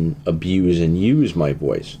I can abuse and use my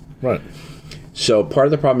voice. right. So part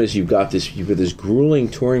of the problem is you've got this grueling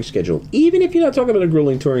touring schedule. Even if you're not talking about a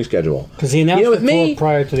grueling touring schedule, 'Cause he announced with the tour me,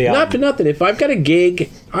 prior to the Not album. for nothing. If I've got a gig,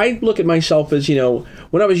 I look at myself as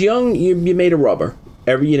when I was young, you made of rubber.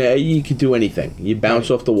 You could do anything. You bounce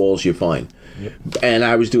off the walls, you're fine. And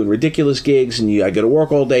I was doing ridiculous gigs, and I go to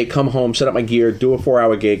work all day, come home, set up my gear, do a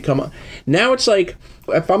 4-hour gig, come on. Now it's like,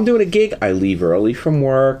 if I'm doing a gig, I leave early from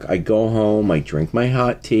work, I go home, I drink my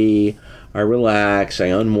hot tea, I relax, I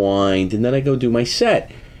unwind, and then I go do my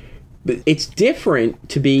set. But it's different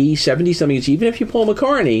to be 70-something, even if you're Paul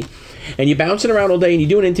McCartney, and you're bouncing around all day, and you're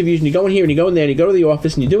doing interviews, and you're going here, and you're going there, and you go to the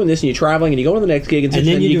office, and you're doing this, and you're traveling, and you go to the next gig, and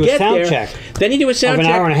then you do a get sound there, check then you do a sound of an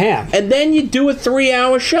check hour and a half. and then you do a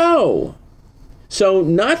 3-hour show. So,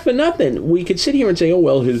 not for nothing, we could sit here and say, oh,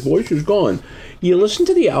 well, his voice is gone. You listen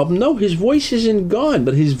to the album, no, his voice isn't gone,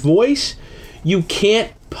 but his voice, you can't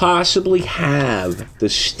possibly have the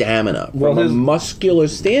stamina Well, from a his- muscular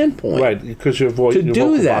standpoint Right, because your voice, to your do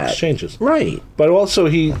vocal that. box changes. Right. But also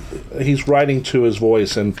he's writing to his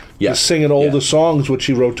voice, and Yeah. he's singing older Yeah. songs which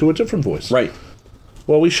he wrote to a different voice. Right.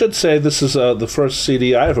 Well, we should say this is the first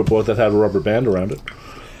CD I ever bought that had a rubber band around it.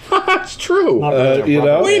 That's true. You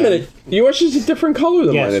know? Wait a minute. Yours is a different color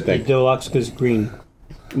than mine, I Yes, the think. deluxe is green.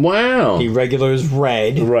 Wow. The regular is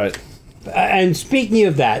red. Right. And speaking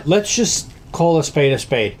of that, let's just call a spade a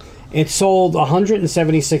spade. It sold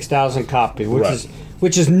 176,000 copies,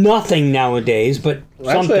 which is nothing nowadays, but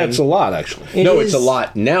Actually, something. that's a lot, actually. No, is- it's a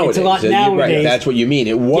lot nowadays. It's a lot You're nowadays. Right, that's what you mean.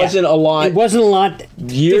 It wasn't a lot. It wasn't a lot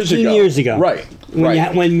years 15 ago. years ago. Right. When,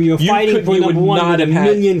 right. when you're fighting for you number would one not with a have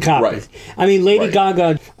had- million copies. Right. I mean, Lady Right.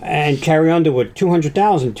 Gaga and Carrie Underwood,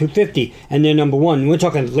 200,000, 250, and they're number one. We're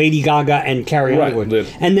talking Lady Gaga and Carrie Right, Underwood. did.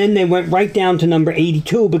 And then they went right down to number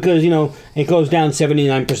 82 because, it goes down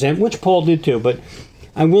 79%, which Paul did too. But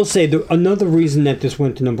I will say another reason that this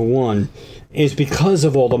went to number one is because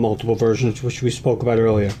of all the multiple versions, which we spoke about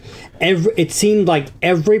earlier. It seemed like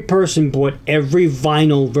every person bought every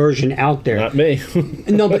vinyl version out there. Not me.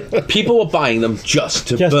 No, but People were buying them just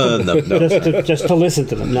to just burn to, them. No, just to listen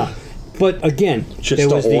to them. No, but again, just there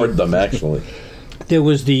to was hoard them, actually. there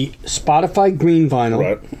was the Spotify green vinyl,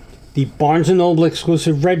 Right. the Barnes and Noble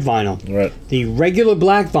exclusive red vinyl, Right. the regular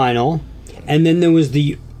black vinyl, and then there was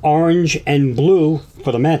the orange and blue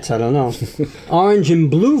for the Mets. I don't know, orange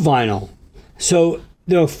and blue vinyl. So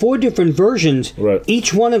there are 4 different versions. Right.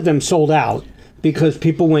 Each one of them sold out because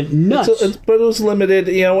people went nuts. But it was limited,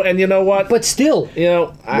 and you know what? But still,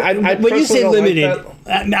 I when you say personally don't limited, like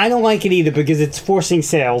that. I don't like it either because it's forcing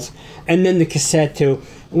sales. And then the cassette too,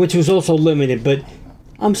 which was also limited. But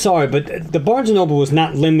I'm sorry, but the Barnes and Noble was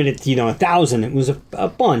not limited to 1,000. It was a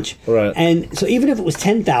bunch. Right. And so even if it was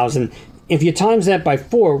 10,000, if you times that by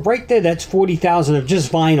 4, right there, that's 40,000 of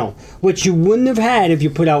just vinyl, which you wouldn't have had if you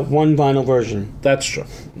put out one vinyl version. That's true.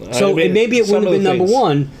 So I mean, maybe it some wouldn't have of been the number things-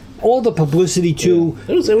 one. All the publicity too.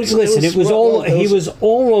 Yeah. It was Listen, it was well, all. it He was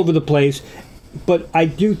all over the place, but I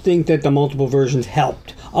do think that the multiple versions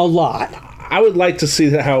helped a lot. I would like to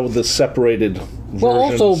see how the separated versions. Well,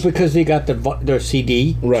 also because they got their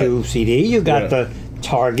CD Right. to CD, you got Right. the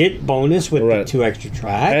Target bonus with the Right. 2 extra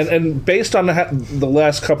tracks. and based on the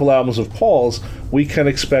last couple albums of Paul's, we can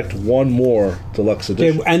expect one more deluxe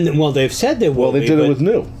edition. They've said they will. Well, they be, did it but- with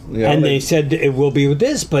New. and they said it will be with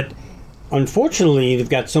this, but unfortunately, they've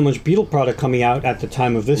got so much Beatle product coming out at the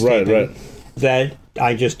time of this Right, taping right. that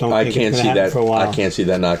I just don't I think can't it's see going to happen that. for a while. I can't see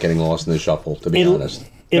that not getting lost in the shuffle. To be honest.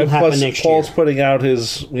 It'll And happen plus, next Paul's year. putting out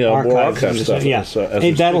his more archive and stuff. yeah, as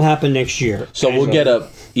we that'll speak. happen next year. So And we'll get a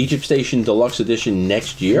Egypt Station Deluxe Edition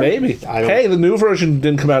next year. Maybe. I don't- Hey, the new version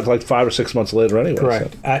didn't come out like 5 or 6 months later anyway.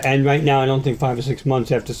 correct. so. And right now, I don't think 5 or 6 months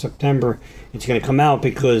after September it's going to come out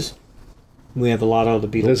because we have a lot of the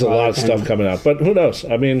Beatles. There's a lot of product stuff and- coming out, but who knows?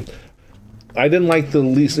 I mean, I didn't like the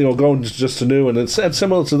least, going just to New, and it's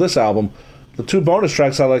similar to this album. The 2 bonus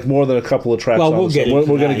tracks I like more than a couple of tracks. Well, on we'll this. get We're into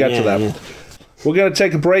going to that, get to yeah, that. yeah. We're going to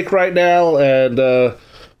take a break right now, and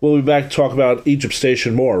we'll be back to talk about Egypt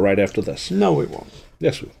Station more right after this. No, we won't.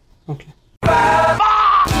 Yes, we will. Okay.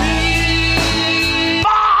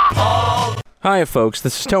 Hi, folks.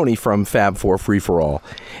 This is Tony from Fab 4 Free For All.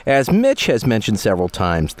 As Mitch has mentioned several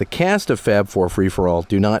times, the cast of Fab 4 Free For All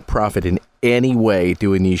do not profit in any way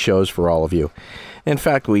doing these shows for all of you. In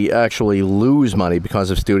fact, we actually lose money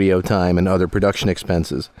because of studio time and other production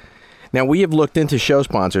expenses. Now, we have looked into show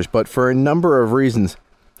sponsors, but for a number of reasons,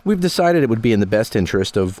 we've decided it would be in the best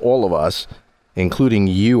interest of all of us, including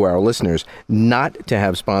you, our listeners, not to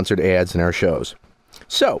have sponsored ads in our shows.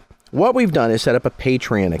 So, what we've done is set up a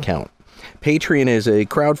Patreon account. Patreon is a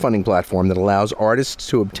crowdfunding platform that allows artists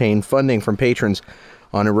to obtain funding from patrons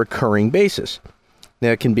on a recurring basis. Now,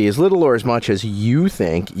 it can be as little or as much as you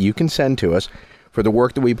think you can send to us for the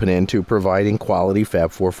work that we put into providing quality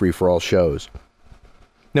Fab 4 Free-for-All shows.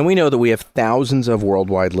 Now, we know that we have thousands of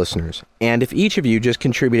worldwide listeners, and if each of you just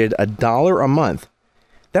contributed $1 a month,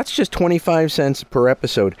 that's just 25 cents per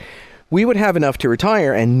episode, we would have enough to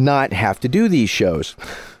retire and not have to do these shows.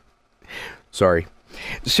 Sorry.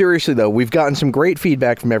 Seriously, though, we've gotten some great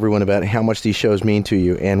feedback from everyone about how much these shows mean to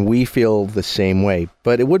you, and we feel the same way.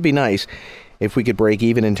 But it would be nice if we could break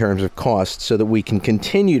even in terms of costs so that we can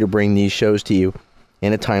continue to bring these shows to you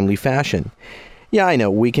in a timely fashion. Yeah, I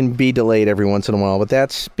know, we can be delayed every once in a while, but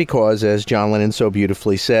that's because, as John Lennon so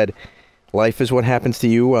beautifully said, life is what happens to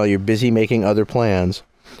you while you're busy making other plans.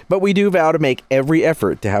 But we do vow to make every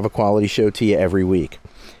effort to have a quality show to you every week.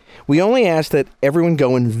 We only ask that everyone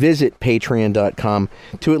go and visit patreon.com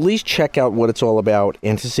to at least check out what it's all about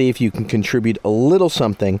and to see if you can contribute a little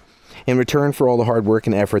something in return for all the hard work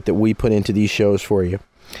and effort that we put into these shows for you.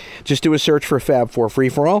 Just do a search for Fab 4 Free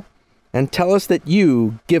For All and tell us that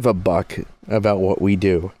you give a buck about what we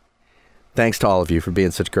do. Thanks to all of you for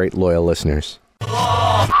being such great loyal listeners.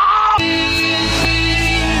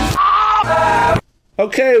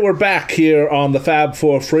 Okay, we're back here on the Fab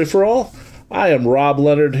Four Free For All. I am Rob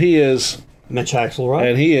Leonard. He is, Mitch Axelrod.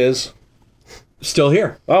 and he is. Still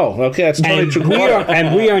here. Oh, okay. That's Tony Tricolo.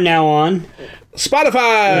 And we are now on.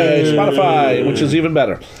 Spotify, which is even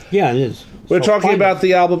better. Yeah, it is. We're So talking find about it.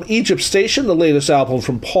 the album Egypt Station, the latest album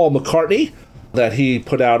from Paul McCartney that he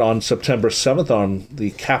put out on September 7th on the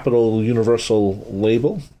Capitol Universal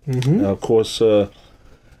label. Of course,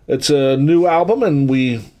 it's a new album, and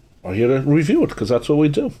we are here to review it because that's what we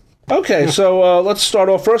do. Okay, so let's start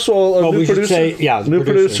off. First of all, Well, new we should producer, say, yeah, the new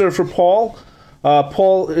producer. producer for Paul.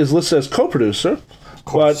 Paul is listed as co-producer,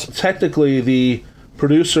 but technically the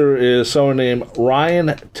producer is someone named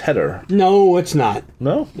Ryan Tedder. No, it's not.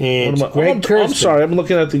 No? It's What am I- Greg I'm Kurstin. sorry, I'm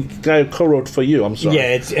looking at the guy who co-wrote For You. I'm sorry.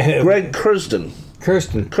 Yeah, it's Greg Kurstin.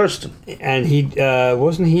 Kirsten. And he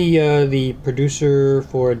wasn't he the producer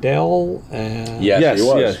for Adele? Yes, he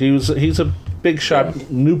was. Yeah, he's a big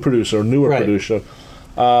shot new producer, newer Right. producer.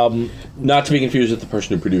 Not to be confused with the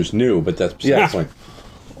person who produced New, but that's Yeah. the point.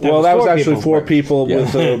 Well, that was actually people, four right. people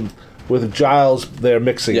Yeah. with Giles there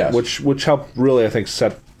mixing, Yes. which helped really, I think,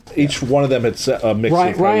 set each one of them had set a mixing.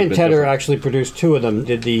 Ryan probably been Tedder different. actually produced two of them.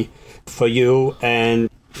 Did the For You and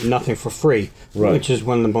Nothing for Free, Right. which is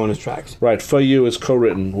one of the bonus tracks. Right, For You is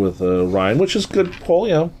co-written with Ryan, which is good, Paul.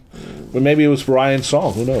 You know, but maybe it was Ryan's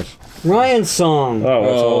song. Who knows? Ryan's song. Oh,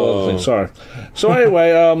 that's all other thing. Sorry. So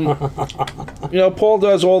anyway, Paul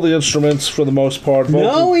does all the instruments for the most part.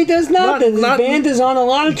 No, he does not. His band is on a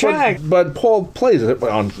lot of tracks. But Paul plays it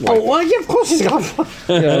on Oh, well, yeah, of course he's got.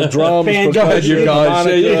 drums. Band- percussion, Go ahead, you guys.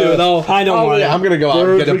 harmonica, You do it. I don't want I'm it. going to go out and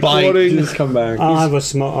Bird get a bite. recording. Just come back. I'll have a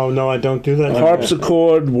smoke. Oh, no, I don't do that.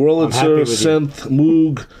 harpsichord, happy Wurlitzer, with you. synth,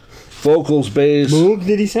 Moog, vocals, bass. Moog,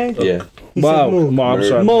 did he say? Yeah. He Wow, said Moog. I'm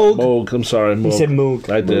sorry. Moog. Moog. I'm sorry. Moog. He said Moog.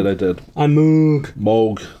 I did. I'm Moog.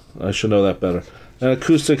 Moog. I should know that better. An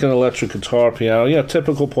acoustic and electric guitar, piano. Yeah,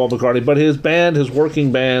 typical Paul McCartney. But his band, his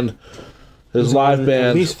working band, his live At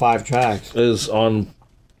band least 5 tracks. is on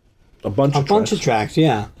a bunch A of bunch of tracks,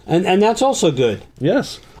 yeah. And that's also good.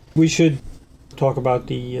 Yes. We should talk about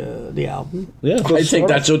the album. Yeah. I think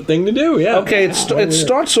that's a thing to do, yeah. Okay, it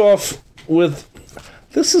starts off with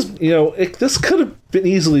this is this could have been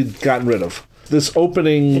easily gotten rid of this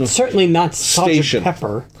opening. It's certainly not Station. Sgt.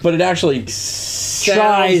 Pepper. But it actually Tries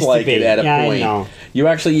sounds to like be. it at a Yeah, I point. know. You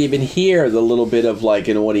actually even hear the little bit of like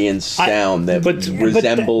an audience sound that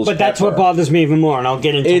resembles But that's what Pepper. bothers me even more, and I'll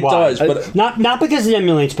get into It why. does, but Not because it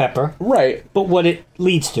emulates Pepper, right. but what it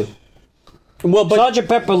leads to. Well, but Sgt.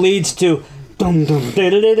 Pepper leads to dum dum da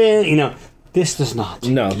da da da. This does not.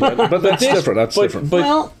 No, but that's this- different. That's different. But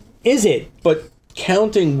Well, is it? but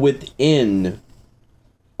counting within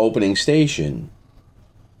opening station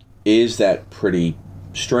is that pretty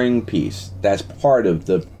string piece. That's part of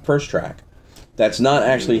the first track. That's not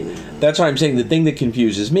actually. That's why I'm saying the thing that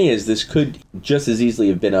confuses me is this could just as easily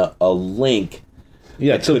have been a link.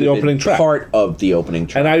 Yeah, that to could the have opening been track. part of the opening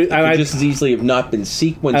track. And It could I just as easily have not been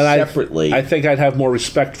sequenced and separately. I think I'd have more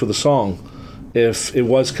respect for the song if it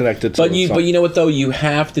was connected to. But the you, song. but you know what though, you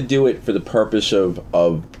have to do it for the purpose of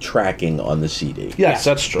tracking on the CD. Yes,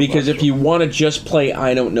 that's true. Because that's if you want to just play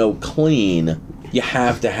I Don't Know clean, you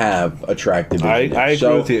have to have a track division. I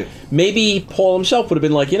agree with you. Maybe Paul himself would have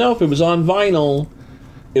been like, if it was on vinyl,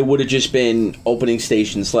 it would have just been opening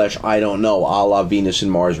station / I Don't Know, a la Venus and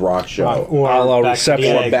Mars Rock Show. Or A la Back to the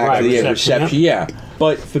Reception. Egg, Back right, to the Egg Reception, Reception, yeah.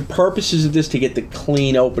 But for purposes of this, to get the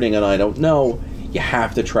clean opening on I Don't Know, you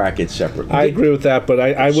have to track it separately. I agree with that, but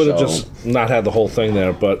I would have So- just not had the whole thing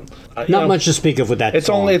there. But Not much to speak of with that. It's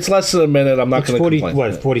song. it's less than a minute. I'm not It's going to 40 complain.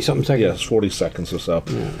 what 40 something seconds. Yes, 40 seconds or so.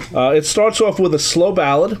 It starts off with a slow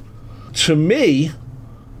ballad. To me,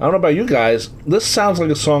 I don't know about you guys, this sounds like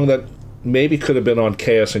a song that maybe could have been on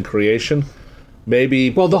Chaos and Creation. Maybe,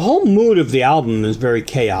 Well, the whole mood of the album is very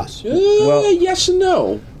chaos. well- yes and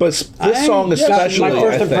no. but this song especially. My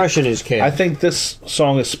first I think- impression is chaos. I think this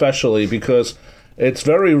song especially because it's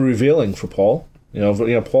very revealing for Paul.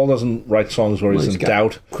 Paul doesn't write songs where he's in He's got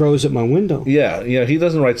doubt. crows at my window. Yeah, he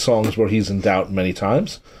doesn't write songs where he's in doubt many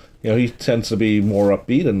times. He tends to be more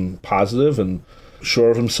upbeat and positive and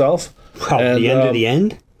sure of himself. Well, And, the end of the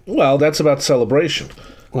end. Well, that's about celebration.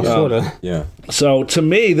 Well, sort of. Yeah. So to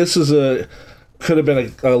me, this is could have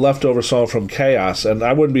been a leftover song from Chaos, and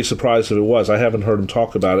I wouldn't be surprised if it was. I haven't heard him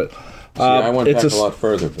talk about it. I went it's back a a lot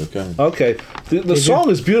further, but go ahead. Okay, the song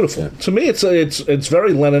is beautiful. To me, it's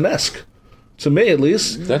very Lennon-esque. To me, at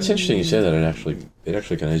least. That's interesting you say that. It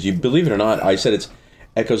actually kind of is. You believe it or not, I said it's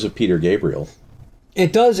echoes of Peter Gabriel.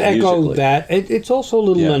 It does echo Musically. that. It's also a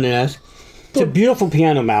little Yeah. Lennon-esque. It's a beautiful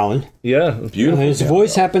piano ballad. Yeah. Beautiful. His piano.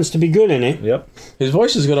 voice happens to be good in it. Yep. His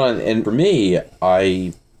voice is good on, and for me,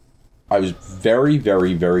 I I was very,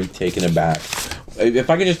 very, very taken aback. If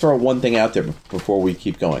I could just throw one thing out there before we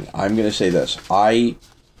keep going, I'm going to say this. I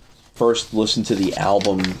first listened to the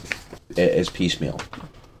album as piecemeal.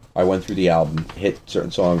 I went through the album, hit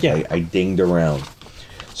certain songs, Yeah. I dinged around.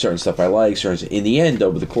 Certain stuff I like, certain. In the end,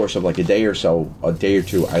 over the course of like a day or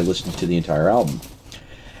two, I listened to the entire album.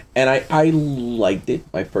 And I liked it,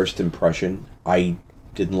 my first impression. I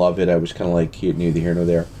didn't love it. I was kind of like neither here nor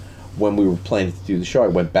there. When we were planning to do the show, I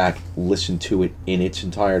went back, listened to it in its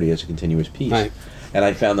entirety as a continuous piece. Right. And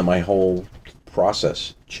I found that my whole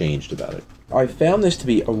process changed about it. I found this to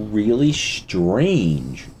be a really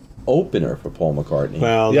strange opener for Paul McCartney.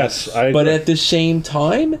 Well, Yes, I agree. But at the same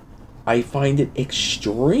time, I find it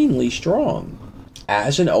extremely strong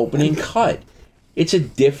as an opening cut. It's a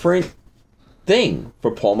different thing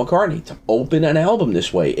for Paul McCartney to open an album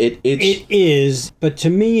this way. It is, but to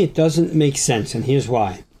me it doesn't make sense, and here's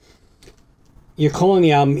why. You're calling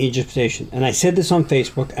the album Egypt Station, and I said this on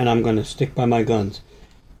Facebook, and I'm going to stick by my guns.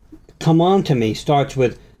 Come On To Me starts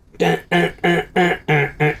with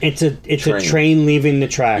it's Train. a train leaving the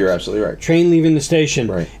track. You're absolutely right. Train leaving the station.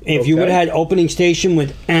 Right. If you would have had opening station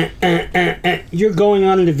with you're going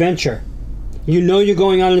on an adventure. You know you're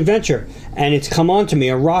going on an adventure, and it's Come On To Me,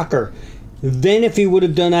 a rocker. Then if he would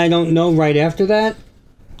have done I Don't Know right after that,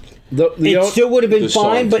 it still would have been The song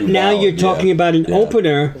fine, but too now loud, you're talking yeah. about an Yeah.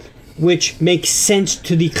 opener which makes sense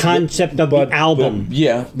to the concept of the album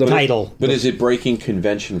yeah, title. But is it breaking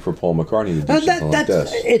convention for Paul McCartney to do something like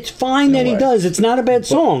this? It's fine that he way. does. It's not a bad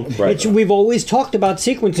song. right. We've always talked about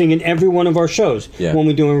sequencing in every one of our shows Yeah. when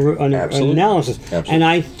we do an Absolutely. analysis. Absolutely. And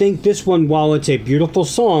I think this one, while it's a beautiful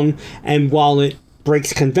song and while it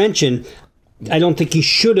breaks convention, I don't think he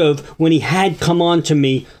should have when he had Come On To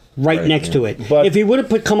Me right next to it. But- if he would have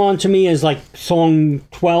put Come On To Me as like song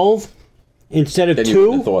 12 instead of Then you 2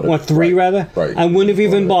 wouldn't have thought or it. 3 Right. rather, Right. I wouldn't have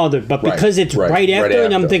even Right. bothered. But Right. because it's Right. right after, Right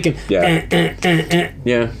and I'm after. thinking, Yeah.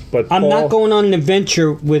 Yeah. But I'm Paul, not going on an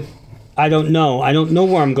adventure with I don't know. I don't know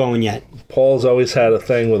where I'm going yet. Paul's always had a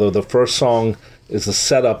thing where the first song is the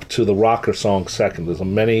setup to the rocker song second. There's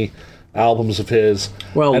many albums of his.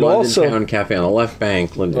 Well, and London also Town Cafe on the left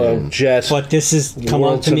bank. London. Jet. But this is Come On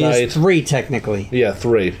World To Me Tonight. is 3 technically. Yeah,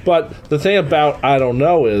 3. But the thing about I Don't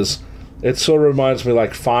Know is it sort of reminds me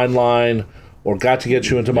like Fine Line or Got to Get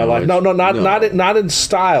You Into My Life. No, not in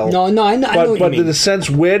style. No, I know what you But mean. in a sense,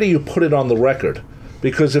 where do you put it on the record?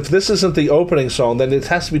 Because if this isn't the opening song, then it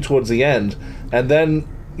has to be towards the end, and then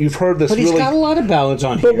you've heard this But he's really. got a lot of ballads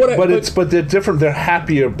on here. But they're different. They're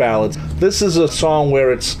happier ballads. This is a song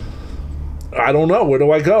where it's, I don't know, where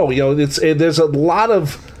do I go? There's a lot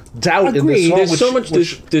of doubt in this Agreed. song.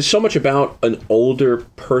 There's so much about an older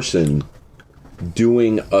person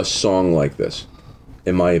doing a song like this,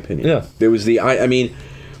 in my opinion. Yeah. There was I mean,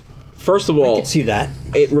 first of I all, can see that.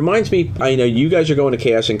 it reminds me, I know you guys are going to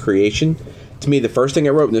Chaos and Creation. To me, the first thing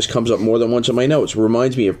I wrote, and this comes up more than once in my notes,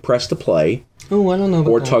 reminds me of Press to Play Oh, I don't know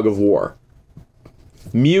about or that. Tug of War.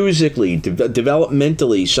 Musically,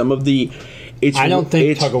 developmentally, some of the... I don't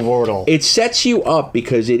think Tug of War at all. It sets you up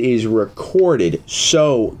because it is recorded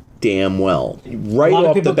so damn well. Right A lot of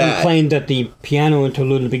off the people bat. complain that the piano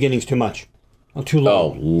interlude in the beginning is too much. Or too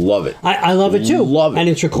long. Oh, love it. I love it too. Love it. And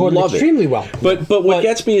it's recorded Love it. extremely well. But what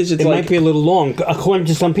gets me is it's it like... might be a little long, according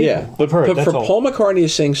to some people. Yeah, but, I've heard, but that's for all. Paul McCartney to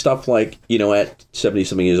sing stuff like, at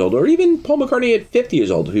 70-something years old, or even Paul McCartney at 50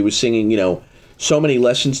 years old, he was singing, so many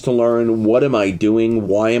lessons to learn, what am I doing,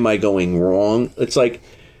 why am I going wrong? It's like,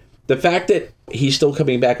 the fact that he's still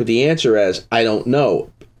coming back with the answer as, I don't know,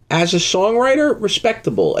 as a songwriter,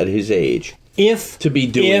 respectable at his age. If to be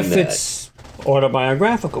doing that. it's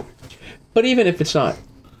autobiographical. But even if it's not,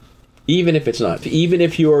 even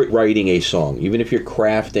if you're writing a song, even if you're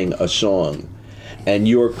crafting a song, and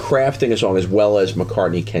you're crafting a song as well as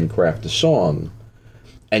McCartney can craft a song,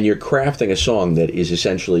 and you're crafting a song that is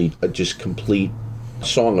essentially a just complete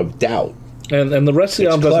song of doubt. and the rest of the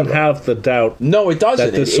It's album doesn't clever. have the doubt. No, it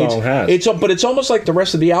doesn't. That this song has. But it's almost like the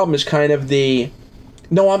rest of the album is kind of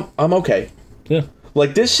no, I'm okay. Yeah.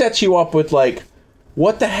 Like, this sets you up with, like,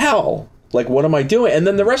 what the hell? Like, what am I doing? And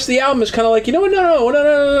then the rest of the album is kind of like, you know what?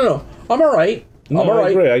 No. I'm all right. No, I'm all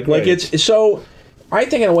right. I agree. Like, it's so... I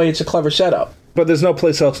think, in a way, it's a clever setup. But there's no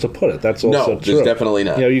place else to put it. That's also No, true. there's definitely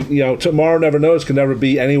not. Tomorrow Never Knows can never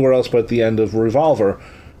be anywhere else but the end of Revolver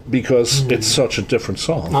because it's such a different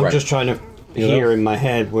song. I'm Right. just trying to hear in my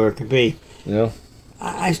head where it could be.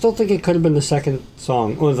 I still think it could have been the second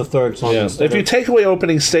song or the third song. Yeah. instead If you of- take away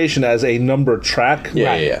Opening Station as a numbered track, Yeah,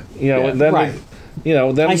 Right. yeah. and then Right.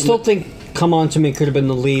 then I still think Come On To Me could have been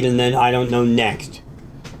the lead and then I Don't Know next.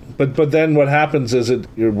 But then what happens is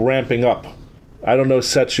you're ramping up. I Don't Know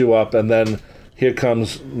sets you up, and then here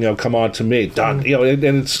comes, come on to me. Done. And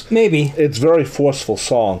it's Maybe. it's very forceful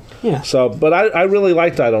song. Yeah. So, but I really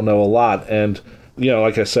liked I Don't Know a lot, and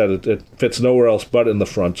like I said, it fits nowhere else but in the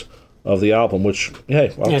front of the album. Which,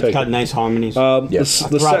 hey, I'll It's take got it. nice harmonies. The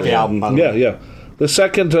the album, by the way. Yeah. The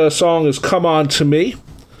second song is "Come On to Me."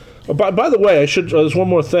 By the way, there's one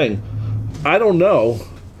more thing. I Don't Know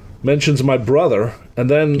mentions my brother, and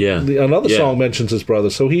then another Yeah. song mentions his brother.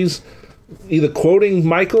 So he's either quoting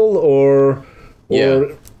Michael or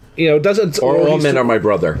doesn't. Or all he's- men are my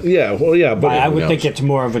brother. Yeah, well, yeah, but I would knows? think it's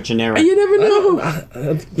more of a generic. You never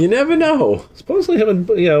know. You never know. supposedly him and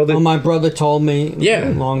Well, my brother told me.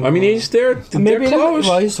 Yeah. Long I mean, they're Maybe close.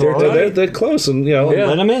 well, he's They're all they're, right. they're close, and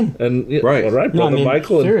Let him in. And Right. all right, No, I brother mean,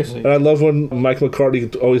 Michael. And, seriously. and I love when Michael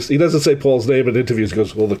McCartney he doesn't say Paul's name in interviews. He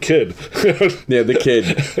goes, "Well, the kid." Yeah, the kid.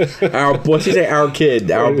 What's he say? Our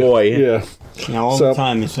kid, our boy. Yeah. All So- the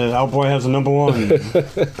time he says, "Our boy has a number one."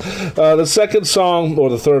 The second song, or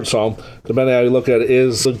the third song, depending how you look at it,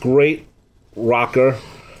 is a great rocker.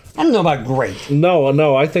 I don't know about great.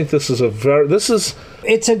 No, I think this is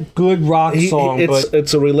It's a good rock song, but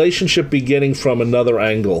it's a relationship beginning from another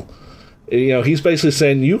angle. He's basically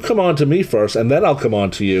saying, "You come on to me first, and then I'll come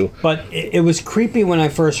on to you." it was creepy when I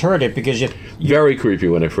first heard it because Very creepy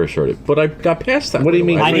when I first heard it, but I got past that. What do you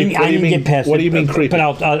mean? I Creepy? didn't What do you mean- get past it. what do you mean creepy? But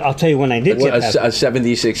I'll tell you when I did get past A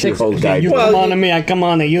 76-year-old it. guy. You Well, come on to me, I come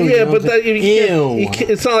on to you. Yeah, you know but what I'm that, saying?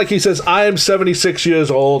 it's not like he says, "I am 76 years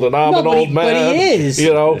old and I'm No, an but he- old man." but he is.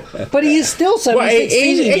 But he is still 76.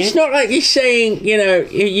 It's not like he's saying,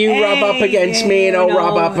 you rub up against me and I'll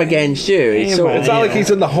rub up against you. It's sort It's of, not like he's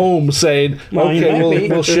in the home saying, Well, he "Okay, might be.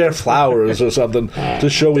 we'll share flowers or something to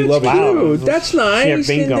show we love each other." Dude, that's nice.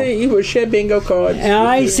 Share bingo. You will share bingo cards.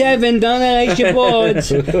 I 7 done it, I should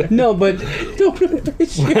boards. No, but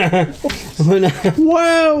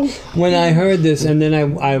when I heard this and then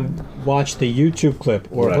I watched the YouTube clip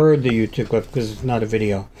or Right. heard the YouTube clip because it's not a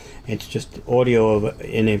video, it's just audio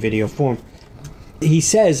in a video form. He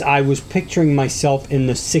says I was picturing myself in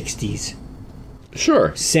the 60s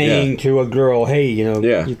Sure. saying to a girl, "Hey,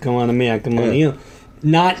 Yeah. you come on to me, I come on to you."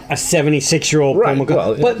 Not a 76-year-old Right, Paul McCartney.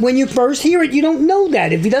 well, yeah. But when you first hear it, you don't know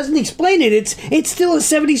that. If he doesn't explain it, it's still a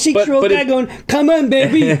 76-year-old But guy it- going, "Come on,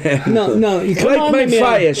 baby." No, you come on to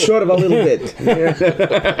me. sort of a little bit.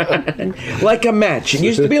 Like a match. It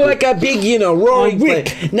used to be like a big, roaring wick.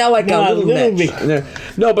 flame. Now like No, a little little match.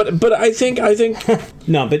 No, but I think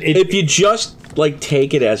No, but if you just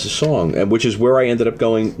take it as a song, which is where I ended up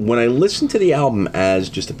going when I listened to the album as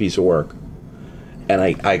just a piece of work, and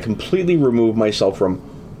I completely removed myself from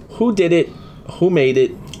who did it, who made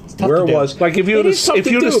it, tough where to it do. was. Like if you It were is tough to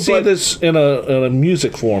do, see but- this in a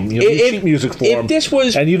music form, sheet music form, this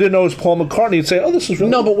was- and you didn't know it was Paul McCartney, you'd say, "Oh, this is really."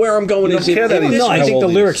 No, but where I'm going You is don't care that he's no, I how think old the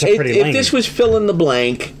he lyrics is. are pretty if lame. this was fill in the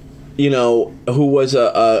blank, who was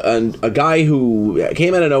a guy who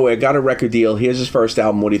came out of nowhere, got a record deal, here's his first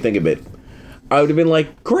album, what do you think of it? I would have been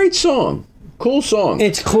like, great song, cool song.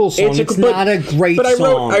 It's a cool song. It's not a great but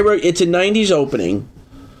song. I wrote, it's a 90s opening.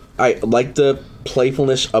 I like the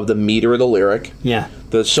playfulness of the meter of the lyric. Yeah.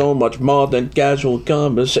 There's so much more than casual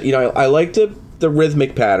conversation. I like the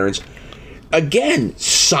rhythmic patterns. Again,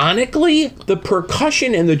 sonically, the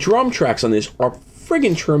percussion and the drum tracks on this are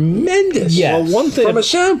friggin' tremendous. Yes. Well, one thing From a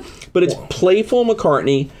sound, but it's playful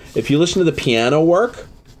McCartney. If you listen to the piano work,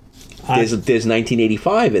 there's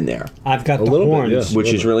 1985 in there, I've got the little bit, horns. yeah.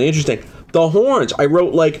 which is really interesting. The horns, I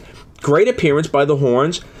wrote great appearance by the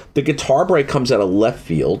horns. The guitar break comes out of left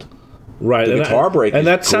field. Right, The guitar break and is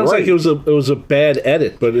that sounds like great. it was a bad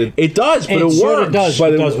edit, but It does, but It it, sorta works. does.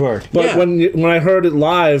 But It does work. But Yeah. when I heard it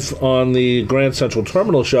live on the Grand Central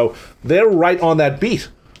Terminal show, they're right on that beat.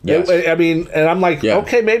 Yes. I mean, and I'm like, Yeah.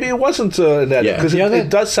 okay, maybe it wasn't an edit Yeah. because The other- it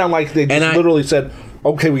does sound like they just And I- literally said,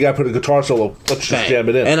 "Okay, we got to put a guitar solo. Let's just jam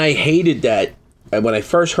it in." And I hated that. And when I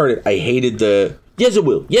first heard it, I hated the yes it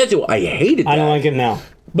will. I hated that. I don't like it now.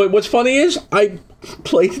 But what's funny is I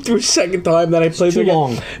played it through a second time, then I played too it again.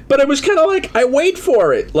 long. But it was kind of like I wait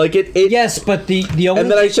for it, like it. Yes, but the only And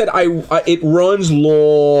then I said I it runs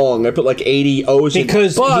long. I put 80 O's in,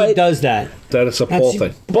 because but, he does that. that is a Paul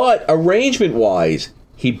That's- thing. But arrangement wise,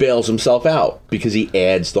 he bails himself out because he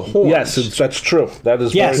adds the horns. Yes, that's true. That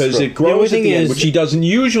is Yes. very because true. it grows only at thing the end, is- which he doesn't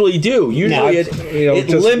usually do. Usually, it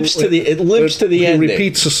Just- limps to the he ending.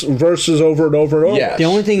 repeats verses over and over and over. Yeah. The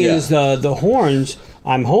only thing Yeah. is the horns.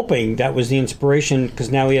 I'm hoping that was the inspiration because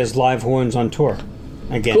now he has live horns on tour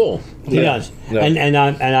again. Cool. He Yeah. does, Yeah. and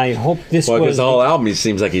I hope this Well, was because the whole album, he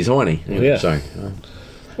seems like he's horny. Yeah. Sorry.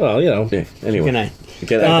 Well, Yeah. Anyway. Good night.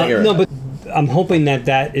 Okay, I think No, but I'm hoping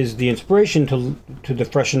that is the inspiration to the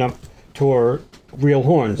Freshen Up tour real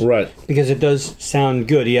horns. Right. Because it does sound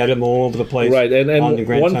good. He had them all over the place. Right, and on the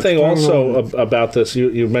Grand one Central thing also Terminal. about this,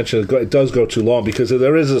 you mentioned it does go too long because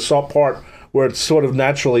there is a soft part where it sort of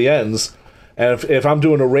naturally ends. And if I'm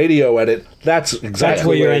doing a radio edit, that's exactly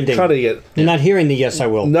where you're where ending. cutting it. You're not hearing the Yes I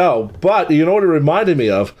Will. No, but you know what it reminded me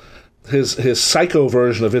of? His Psycho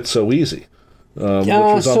version of It's So Easy. Which was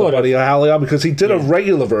on the sort of. Buddy Holly album because he did a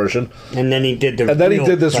regular version. And then he did the And then he real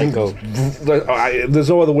did this. Psycho. There's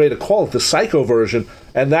no other way to call it the Psycho version,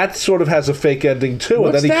 and that sort of has a fake ending too.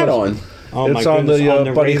 What's and then he that comes, on? Oh my it's on goodness, the, on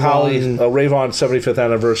the Buddy Ravon- Holly Ravon 75th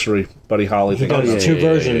anniversary Buddy Holly He thing. does yeah, two yeah,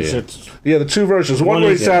 versions. yeah. It's, Yeah, the two versions. One One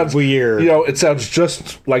where he is sounds weird. it sounds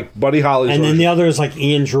just like Buddy Holly's and then version. the other is like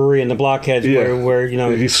Ian Drury and the Blockheads, Yeah. where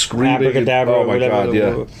He's screaming and- abracadabra, oh my whatever. God,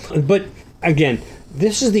 yeah. But again,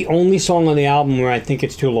 this is the only song on the album where I think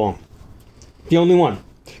it's too long. The only one,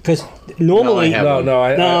 because normally No, I have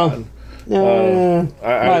no, one. no,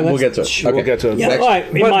 I Right, we'll let's- get to it. sure. we'll get to it. Yeah, next. all right,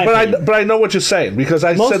 in my opinion. But I know what you're saying because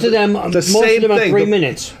I Most said of them, the most same of them are thing. 3 The-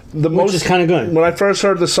 minutes, the which most is kind of good. When I first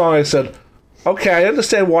heard the song, I said, "Okay, I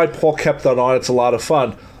understand why Paul kept that on. It's a lot of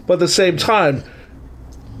fun." But at the same time,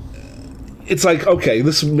 it's like, okay,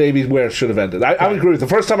 this is maybe where it should have ended. I would agree with you.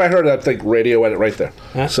 The first time I heard it, I think radio edit right there.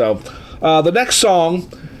 Yeah. So, the next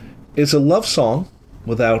song is a love song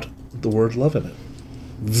without the word love in it.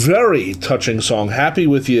 Very touching song. Happy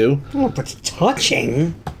with You. Oh, but it's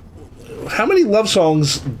touching. How many love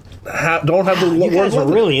songs don't have the You word guys are love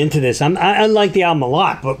in it? really into this. I like the album a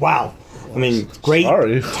lot, but wow. I mean, great,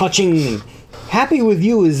 Sorry. touching. Happy with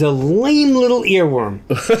You is a lame little earworm.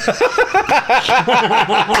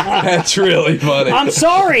 That's really funny. I'm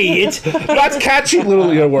sorry. It's Not catchy little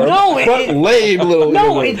earworm. No, but it- lame little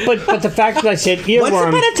no, earworm. but the fact that I said Once earworm.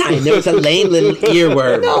 upon a time, there was a lame little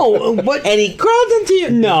earworm. No, but And he crawled into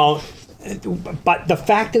your... no. But the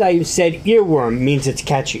fact that I said earworm means it's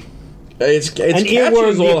catchy. It's An catchy earworm,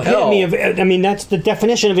 as the all hell. epitome of. I mean, that's the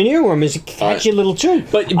definition of an earworm: is a catchy little tune.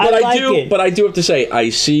 But I like do it. but I do have to say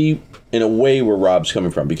I see in a way where Rob's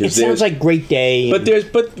coming from It because sounds there's like Great Day. but there's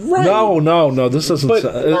but right No, this doesn't. But-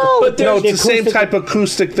 But no, it's the the same acoustic- type of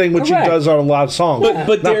acoustic thing which Correct. he does on a lot of songs. But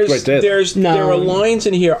Not there's Great Day. No. there are lines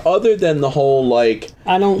in here other than the whole like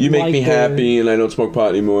I don't you make like me the- happy and I don't smoke pot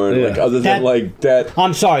anymore and Yeah. like other than That- like that.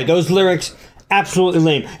 I'm sorry, those lyrics absolutely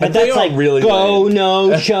lame. And They that's are like really go lame.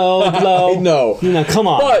 no show blow. I know. You know, come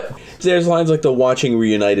on. But there's lines like the watching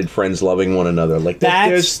reunited friends loving one another like that.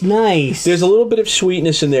 That's nice. There's a little bit of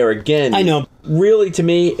sweetness in there again. I know. Really, to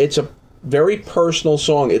me, it's a very personal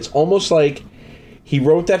song. It's almost like he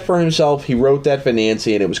wrote that for himself. He wrote that for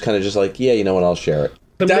Nancy, and it was kind of just like, yeah, you know what? I'll share it.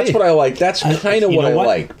 That's me. what I like. That's kind of You what know I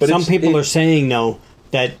like. But some people are are saying though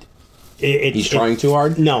that he's trying too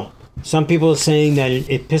hard. No, some people are saying that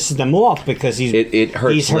it pisses them off because It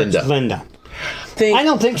hurts Linda. I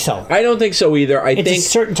don't think so. I don't think so either. I It's think a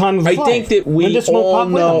certain time of I life. think that we Linda smoked all pot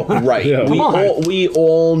with know, him. right? Yeah. We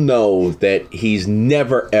all know that he's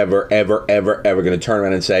never, ever, ever, ever, ever going to turn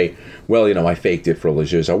around and say, "Well, you know, I faked it for all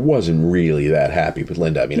those years. I wasn't really that happy with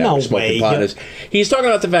Linda. I mean, I No was smoking way. pot." He's talking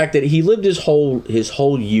about the fact that he lived his whole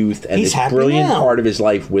youth and He's this happy brilliant now. part of his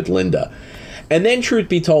life with Linda, and then, truth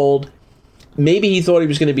be told. Maybe he thought he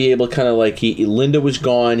was going to be able to kind of like Linda was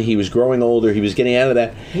gone. He was growing older. He was getting out of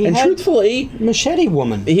that. And had- truthfully, Machete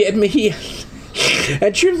Woman.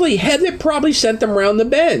 and truthfully, Heather probably sent them round the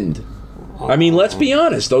bend. I mean, let's be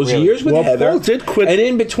honest. Those years with Well, Heather, Paul did quit and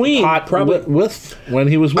in between, Pot probably. with when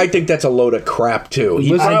he was. I think that's a load of crap too. He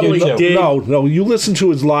Listen- probably I do, too. did. No. You listen to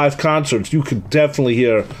his live concerts, you could definitely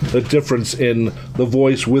hear the difference in the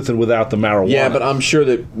voice with and without the marijuana. Yeah, but I'm sure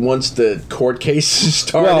that once the court case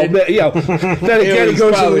well, started, then again, he was goes to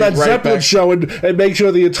the probably Led right Zeppelin back. show and makes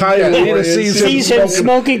sure the entire arena audience sees him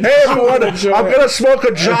smoking. Hey, everyone, I'm going to smoke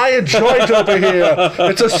a giant joint over here.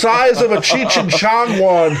 It's the size of a Cheech and Chong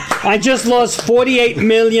one. I just lost $48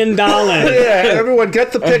 million. Yeah, everyone,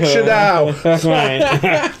 get the picture now. Right.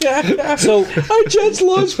 So I just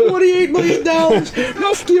lost $48 million.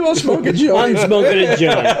 No, you will smoke a I'm joint. smoking a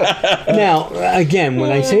joint. Now, again, when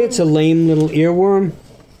I say it's a lame little earworm,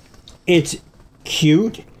 it's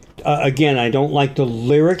cute. Again, I don't like the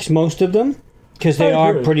lyrics, most of them, because they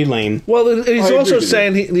are pretty lame. Well, he's agree also with you.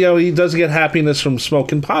 saying he doesn't get happiness from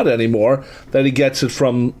smoking pot anymore. That he gets it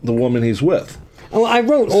from the woman he's with. Oh, I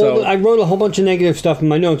wrote I wrote a whole bunch of negative stuff in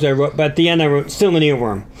my notes. I wrote, but at the end I wrote still an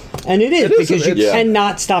earworm, and it is because you Yeah.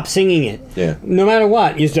 cannot stop singing it. Yeah. No matter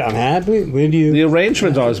what, you say, I'm happy with you. The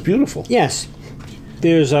arrangement on it is beautiful. Yes.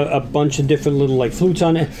 There's a bunch of different little like flutes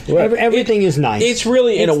on it. Everything is nice. It's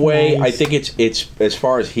really, in It's a way, nice. I think it's as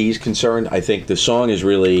far as he's concerned, I think the song is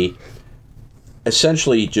really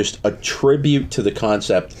essentially just a tribute to the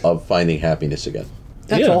concept of finding happiness again.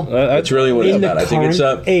 That's all. That's really what it's In the about. I think it's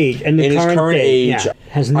current age, and the in his current day, age, yeah,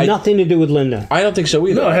 has I- nothing to do with Linda. I don't think so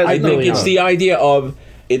either. No, it has I think really it's not. the idea of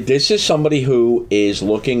this is somebody who is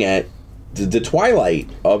looking at the twilight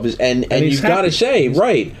of his, and he's you've got to happy. say,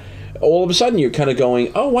 right, all of a sudden you're kind of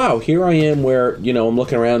going, oh wow, here I am where, I'm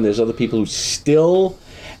looking around, there's other people who still,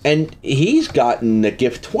 and he's gotten a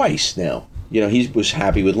gift twice now. He was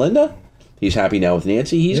happy with Linda. He's happy now with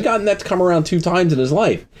Nancy. He's gotten that to come around 2 times in his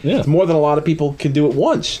life. Yeah. It's more than a lot of people can do at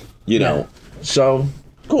once, So,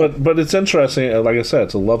 cool. But it's interesting. Like I said,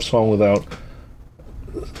 it's a love song without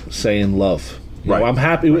saying love. Right. I'm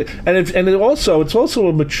happy with, it's also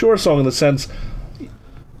a mature song in the sense.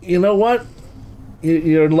 You know what?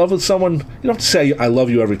 You're in love with someone. You don't have to say I love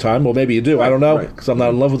you every time. Well, maybe you do. I don't know, because I'm not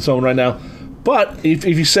in love with someone right now. But if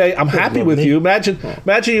you say I'm happy with you, imagine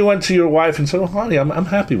you went to your wife and said, "Oh, honey, I'm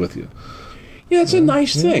happy with you." Yeah, it's a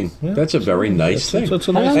nice thing. That's a very nice thing. It's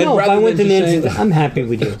a I nice don't thing. know. If rather I went to than just Nancy, saying- I'm happy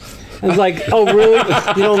with you. I was like, oh, really?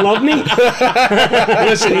 You don't love me?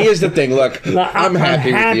 Listen, here's the thing. Look, I'm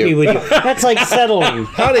happy with you. That's like settling.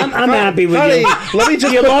 Honey, I'm happy with honey, you. let me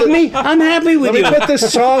just You put love the- me? I'm happy with Let me you. put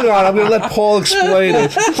this song on. I'm going to let Paul explain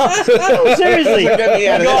it. No, seriously. Get me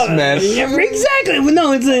out of this mess. Yeah, exactly. Well,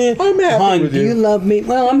 no, it's a. I'm happy Hon, with do you. you love me?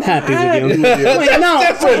 Well, I'm happy with you. Wait, no.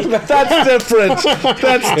 That's different.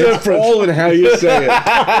 That's different. All in how you say it.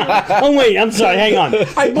 Oh, wait. I'm sorry. Hang on.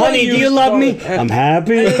 Honey, do you love me? I'm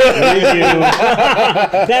happy with you.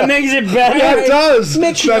 That makes it better. That does.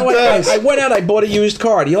 Mitch, That does. I went out, I bought a used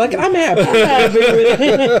car. You're like, I'm happy. I'm happy with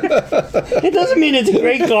it. It doesn't mean it's a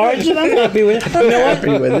great car. It's just I'm happy with it. You know what?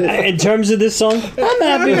 Happy with it. In terms of this song, I'm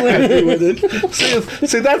happy with it.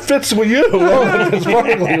 See, that fits with you.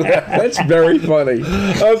 That's very funny.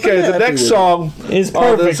 Okay, the next song It's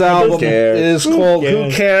on perfect. this for album this- is called Cares?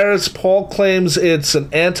 Who Cares? Paul claims it's an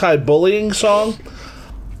anti-bullying song.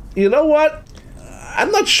 You know what?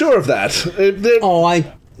 I'm not sure of that. Oh,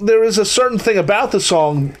 There is a certain thing about the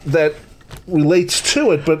song that relates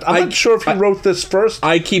to it, but I'm not sure if he wrote this first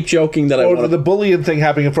I keep joking that I or want the to. bullying thing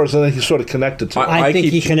happening first, and then he sort of connected to it. I I think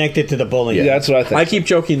keep- he connected to the bullying. Yeah, that's what I think. I keep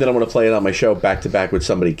joking that I'm going to play it on my show back to back with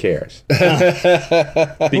Somebody Cares. Because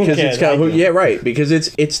cares? it's kind I of do. yeah, right. Because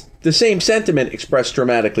it's the same sentiment expressed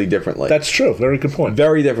dramatically differently. That's true. Very good point.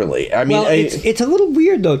 very differently. I mean, Well, it's a little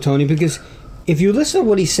weird though, Tony, because if you listen to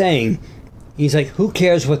what he's saying, he's like, "Who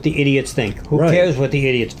cares what the idiots think? Who Right. cares what the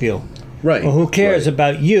idiots feel? right. Or who cares right,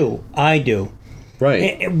 about you? I do."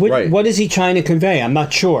 right. What, what is he trying to convey? I'm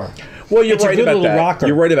not sure. Well, you're It's a right good about little that. rocker.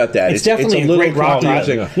 You're right about that. It's definitely a a little great rocker.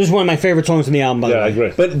 confusing. This is one of my favorite songs in the album. By the Yeah, way. I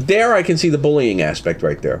agree. But there, I can see the bullying aspect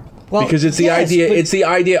right there, Well, because it's the yes, idea. but- It's the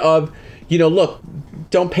idea of look,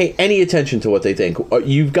 don't pay any attention to what they think.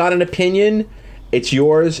 You've got an opinion. It's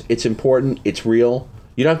yours. It's important. It's real.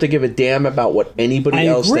 You don't have to give a damn about what anybody I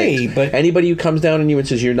else agree, thinks. but- Anybody who comes down on you and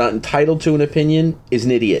says you're not entitled to an opinion is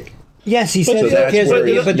an idiot. Yes, he So says, "Who that's cares?" where But,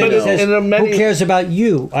 he's, then you he know- says, And there are many- "Who cares about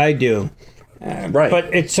you? I do." Right. But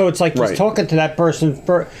it's like he's Right. talking to that person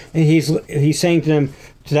for, and he's saying to them,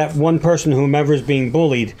 to that one person, whomever is being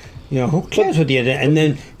bullied, who cares what the other, and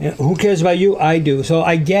then who cares about you? I do. So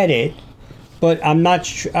I get it, but I'm not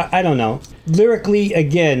sure. I don't know. Lyrically,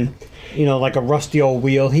 again, like a rusty old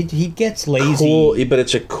wheel, he gets lazy. Cool, but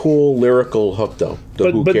it's a cool lyrical hook, though.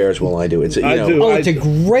 But- Who but- cares? Well, I do. It's I do. Oh, it's a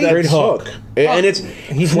great, great hook. hook, and it's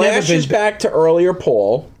He's never flashes been- back to earlier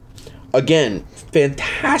Paul. Again,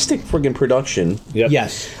 fantastic friggin' production. Yep.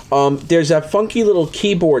 Yes. There's that funky little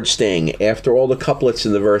keyboard sting after all the couplets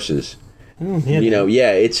and the verses. Yeah.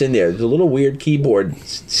 Yeah, it's in there. There's a little weird keyboard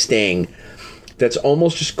sting that's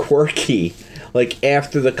almost just quirky, like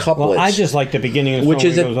after the couplets. Well, I just like the beginning of the Which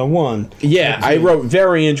song is where a- it goes a one. Yeah, I wrote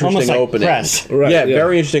very interesting Almost like opening. Press. Right, yeah, yeah.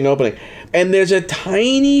 very interesting opening. And there's a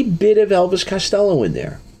tiny bit of Elvis Costello in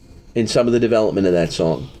there. In some of the development of that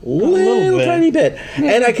song. Little bit. tiny bit.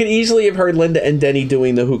 And I could easily have heard Linda and Denny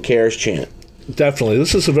doing the Who Cares chant. Definitely.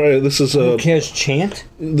 This is Who cares? Chant.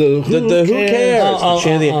 the The Who Cares? Oh, the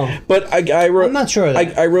chant. oh. But I wrote. I'm not sure of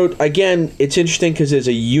that. I wrote, again, it's interesting because there's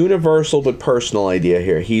a universal but personal idea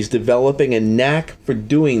here. He's developing a knack for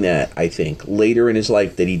doing that, I think, later in his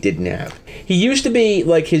life that he didn't have. He used to be,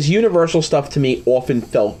 like, his universal stuff to me often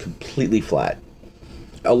felt completely flat.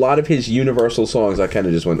 A lot of his universal songs, I kind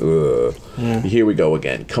of just went, ugh. Here we go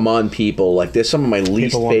again. Come on, people. Like, there's some of my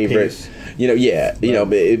least People want favorite. peace.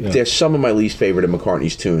 There's some of my least favorite of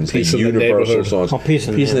McCartney's tunes. Peace the in the universal Neighborhood. songs. Oh, Peace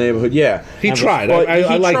in the Neighborhood. Yeah. He tried. Well, I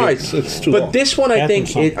he like tried. it. It's too but long. this one, I Anthem think,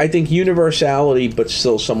 song. I think universality, but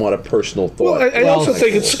still somewhat a personal thought. Well, I also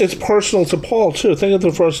think it's personal to Paul too. Think of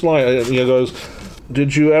the first line. He goes,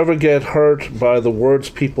 "Did you ever get hurt by the words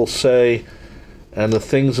people say, and the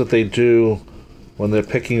things that they do when they're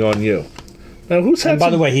picking on you?" Now, who's had And by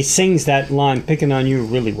some- the way, he sings that line "picking on you"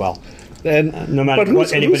 really well. and no matter but what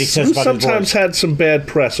who's- anybody who's- says who's about his sometimes voice. had some bad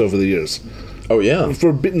press over the years. Oh yeah.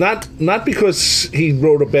 For not because he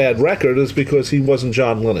wrote a bad record, it's because he wasn't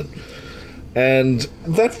John Lennon. And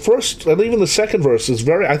that first, and even the second verse is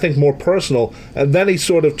very, I think, more personal. And then he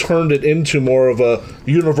sort of turned it into more of a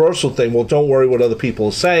universal thing. Well, don't worry what other people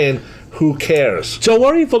are saying. Who cares? So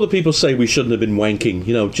worry if other people say we shouldn't have been wanking.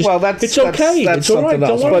 You know, just Well, that's it's okay. That's It's all right. something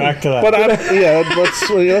else. Don't worry. Back to that. But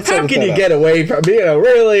let's How can you get away from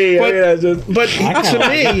really?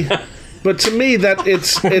 But to me, that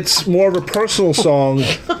it's more of a personal song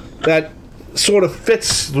that sort of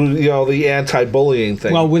fits, the anti-bullying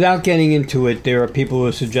thing. Well, without getting into it, there are people who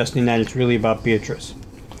are suggesting that it's really about Beatrice.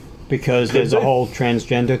 Because there's a whole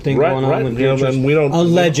transgender thing Right, going on right. with You know, Beatrice. then we don't-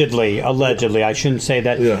 Allegedly, I shouldn't say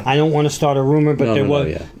that. Yeah. I don't want to start a rumor, but No, there no, was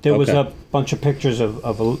yeah. there was Okay. a bunch of pictures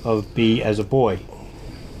of B as a boy.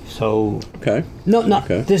 So Okay. no,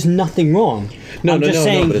 Okay. there's nothing wrong. No, I'm no, just no,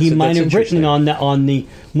 saying but he it's- might that's have written interesting. on the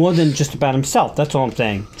more than just about himself. That's all I'm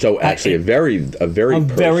saying. So actually, a very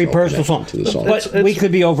Personal song. to the song. But It's- we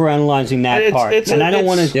could be overanalyzing that It's- part, it's- and I don't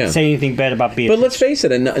want to Yeah. say anything bad about Beatrice. But let's face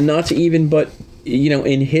it, and not to even, but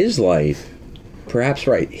in his life, perhaps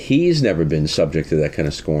right, he's never been subject to that kind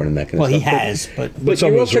of scorn and that kind well, of he stuff. has, but But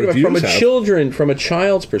some you're of his also talking about reviews have. from a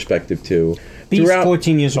child's perspective too. B's Throughout-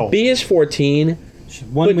 14 years old. B is 14. She's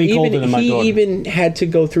 1 But week older than my he daughter. even had to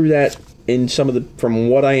go through that in some of the, from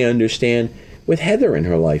what I understand, with Heather in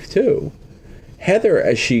her life too. Heather,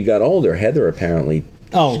 as she got older, Heather apparently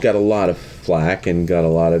got a lot of flack and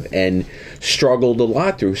and struggled a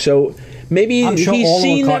lot through. So maybe I'm sure he's all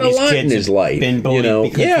seen that a McCartney's lot in kids his have life. been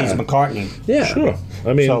bullied because yeah, he's McCartney. yeah, Sure.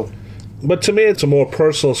 I mean, So- but to me, it's a more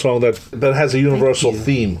personal song that has a universal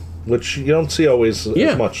theme, which you don't see always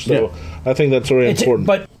Yeah, as much. So I think that's very important.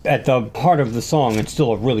 But at the heart of the song, it's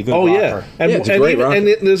still a really good oh rocker. yeah, and, Yeah, it's a and, great even, rocker. and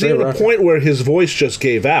there's Great even a rocker. point where his voice just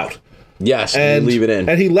gave out, Yes, and you leave it in.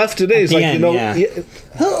 and he left it in. He's the like, end,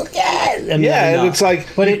 yeah. and it's like,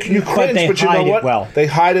 but you cringe, they but you know hide what? It well. They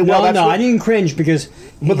hide it no, well. That's no, what- I didn't cringe because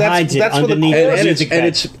he But that's- hides that's it what the underneath chorus the is, music and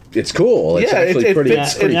bed. it's cool. It's yeah, actually it pretty.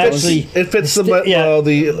 fits. pretty It cool. fits. actually- It fits yeah.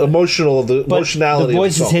 the emotional, the But emotionality. the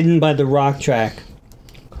voice of the is song. hidden by the rock track.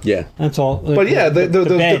 Yeah. That's all. But yeah, the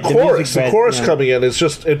bed, chorus, music the chorus bed, yeah. coming in is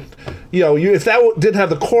just it. If that didn't have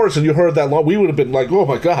the chorus and you heard that long, we would have been like, "Oh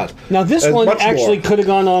my god!" Now this There's one much actually more. could have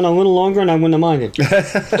gone on a little longer, and I wouldn't have minded.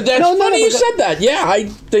 That's No, funny you but- said that. Yeah, I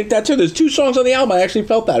think that too. There's 2 songs on the album I actually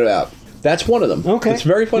felt that about. That's one of them. Okay. It's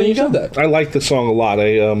very funny There you you said that. I like the song a lot.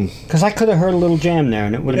 Because I could have heard a little jam there,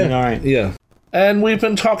 and it would have been all right. Yeah. And we've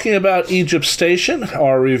been talking about Egypt Station,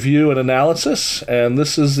 our review and analysis, and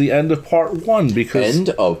this is the end of part 1 because End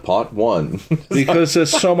of part 1. because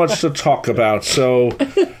there's so much to talk about. So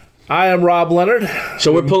I am Rob Leonard.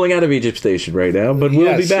 So we're pulling out of Egypt Station right now, but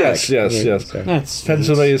we'll be back. Yes. That's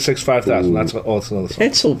Pennsylvania 65000. That's another song.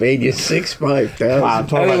 Pennsylvania 65000. wow.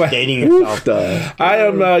 Talk Anyway. about dating yourself. I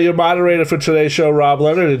am your moderator for today's show, Rob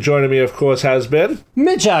Leonard, and joining me, of course, has been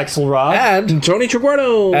Mitch Axelrod. and Tony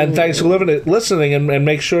Triguardo. and thanks for listening, and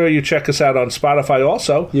make sure you check us out on Spotify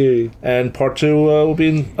also. Yay. And part 2 will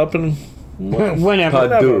be up in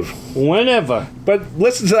Whenever. Whenever. but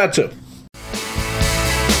listen to that too.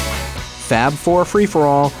 Fab 4 Free For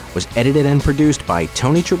All was edited and produced by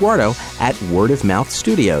Tony Triguardo at Word of Mouth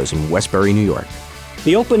Studios in Westbury, New York.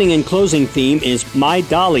 The opening and closing theme is My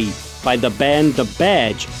Dolly by the band The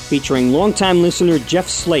Badge, featuring longtime listener Jeff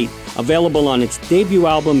Slate, available on its debut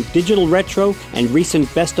album Digital Retro and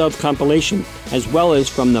recent Best Of compilation, as well as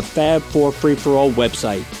from the Fab 4 Free For All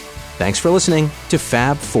website. Thanks for listening to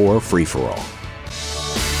Fab 4 Free For All.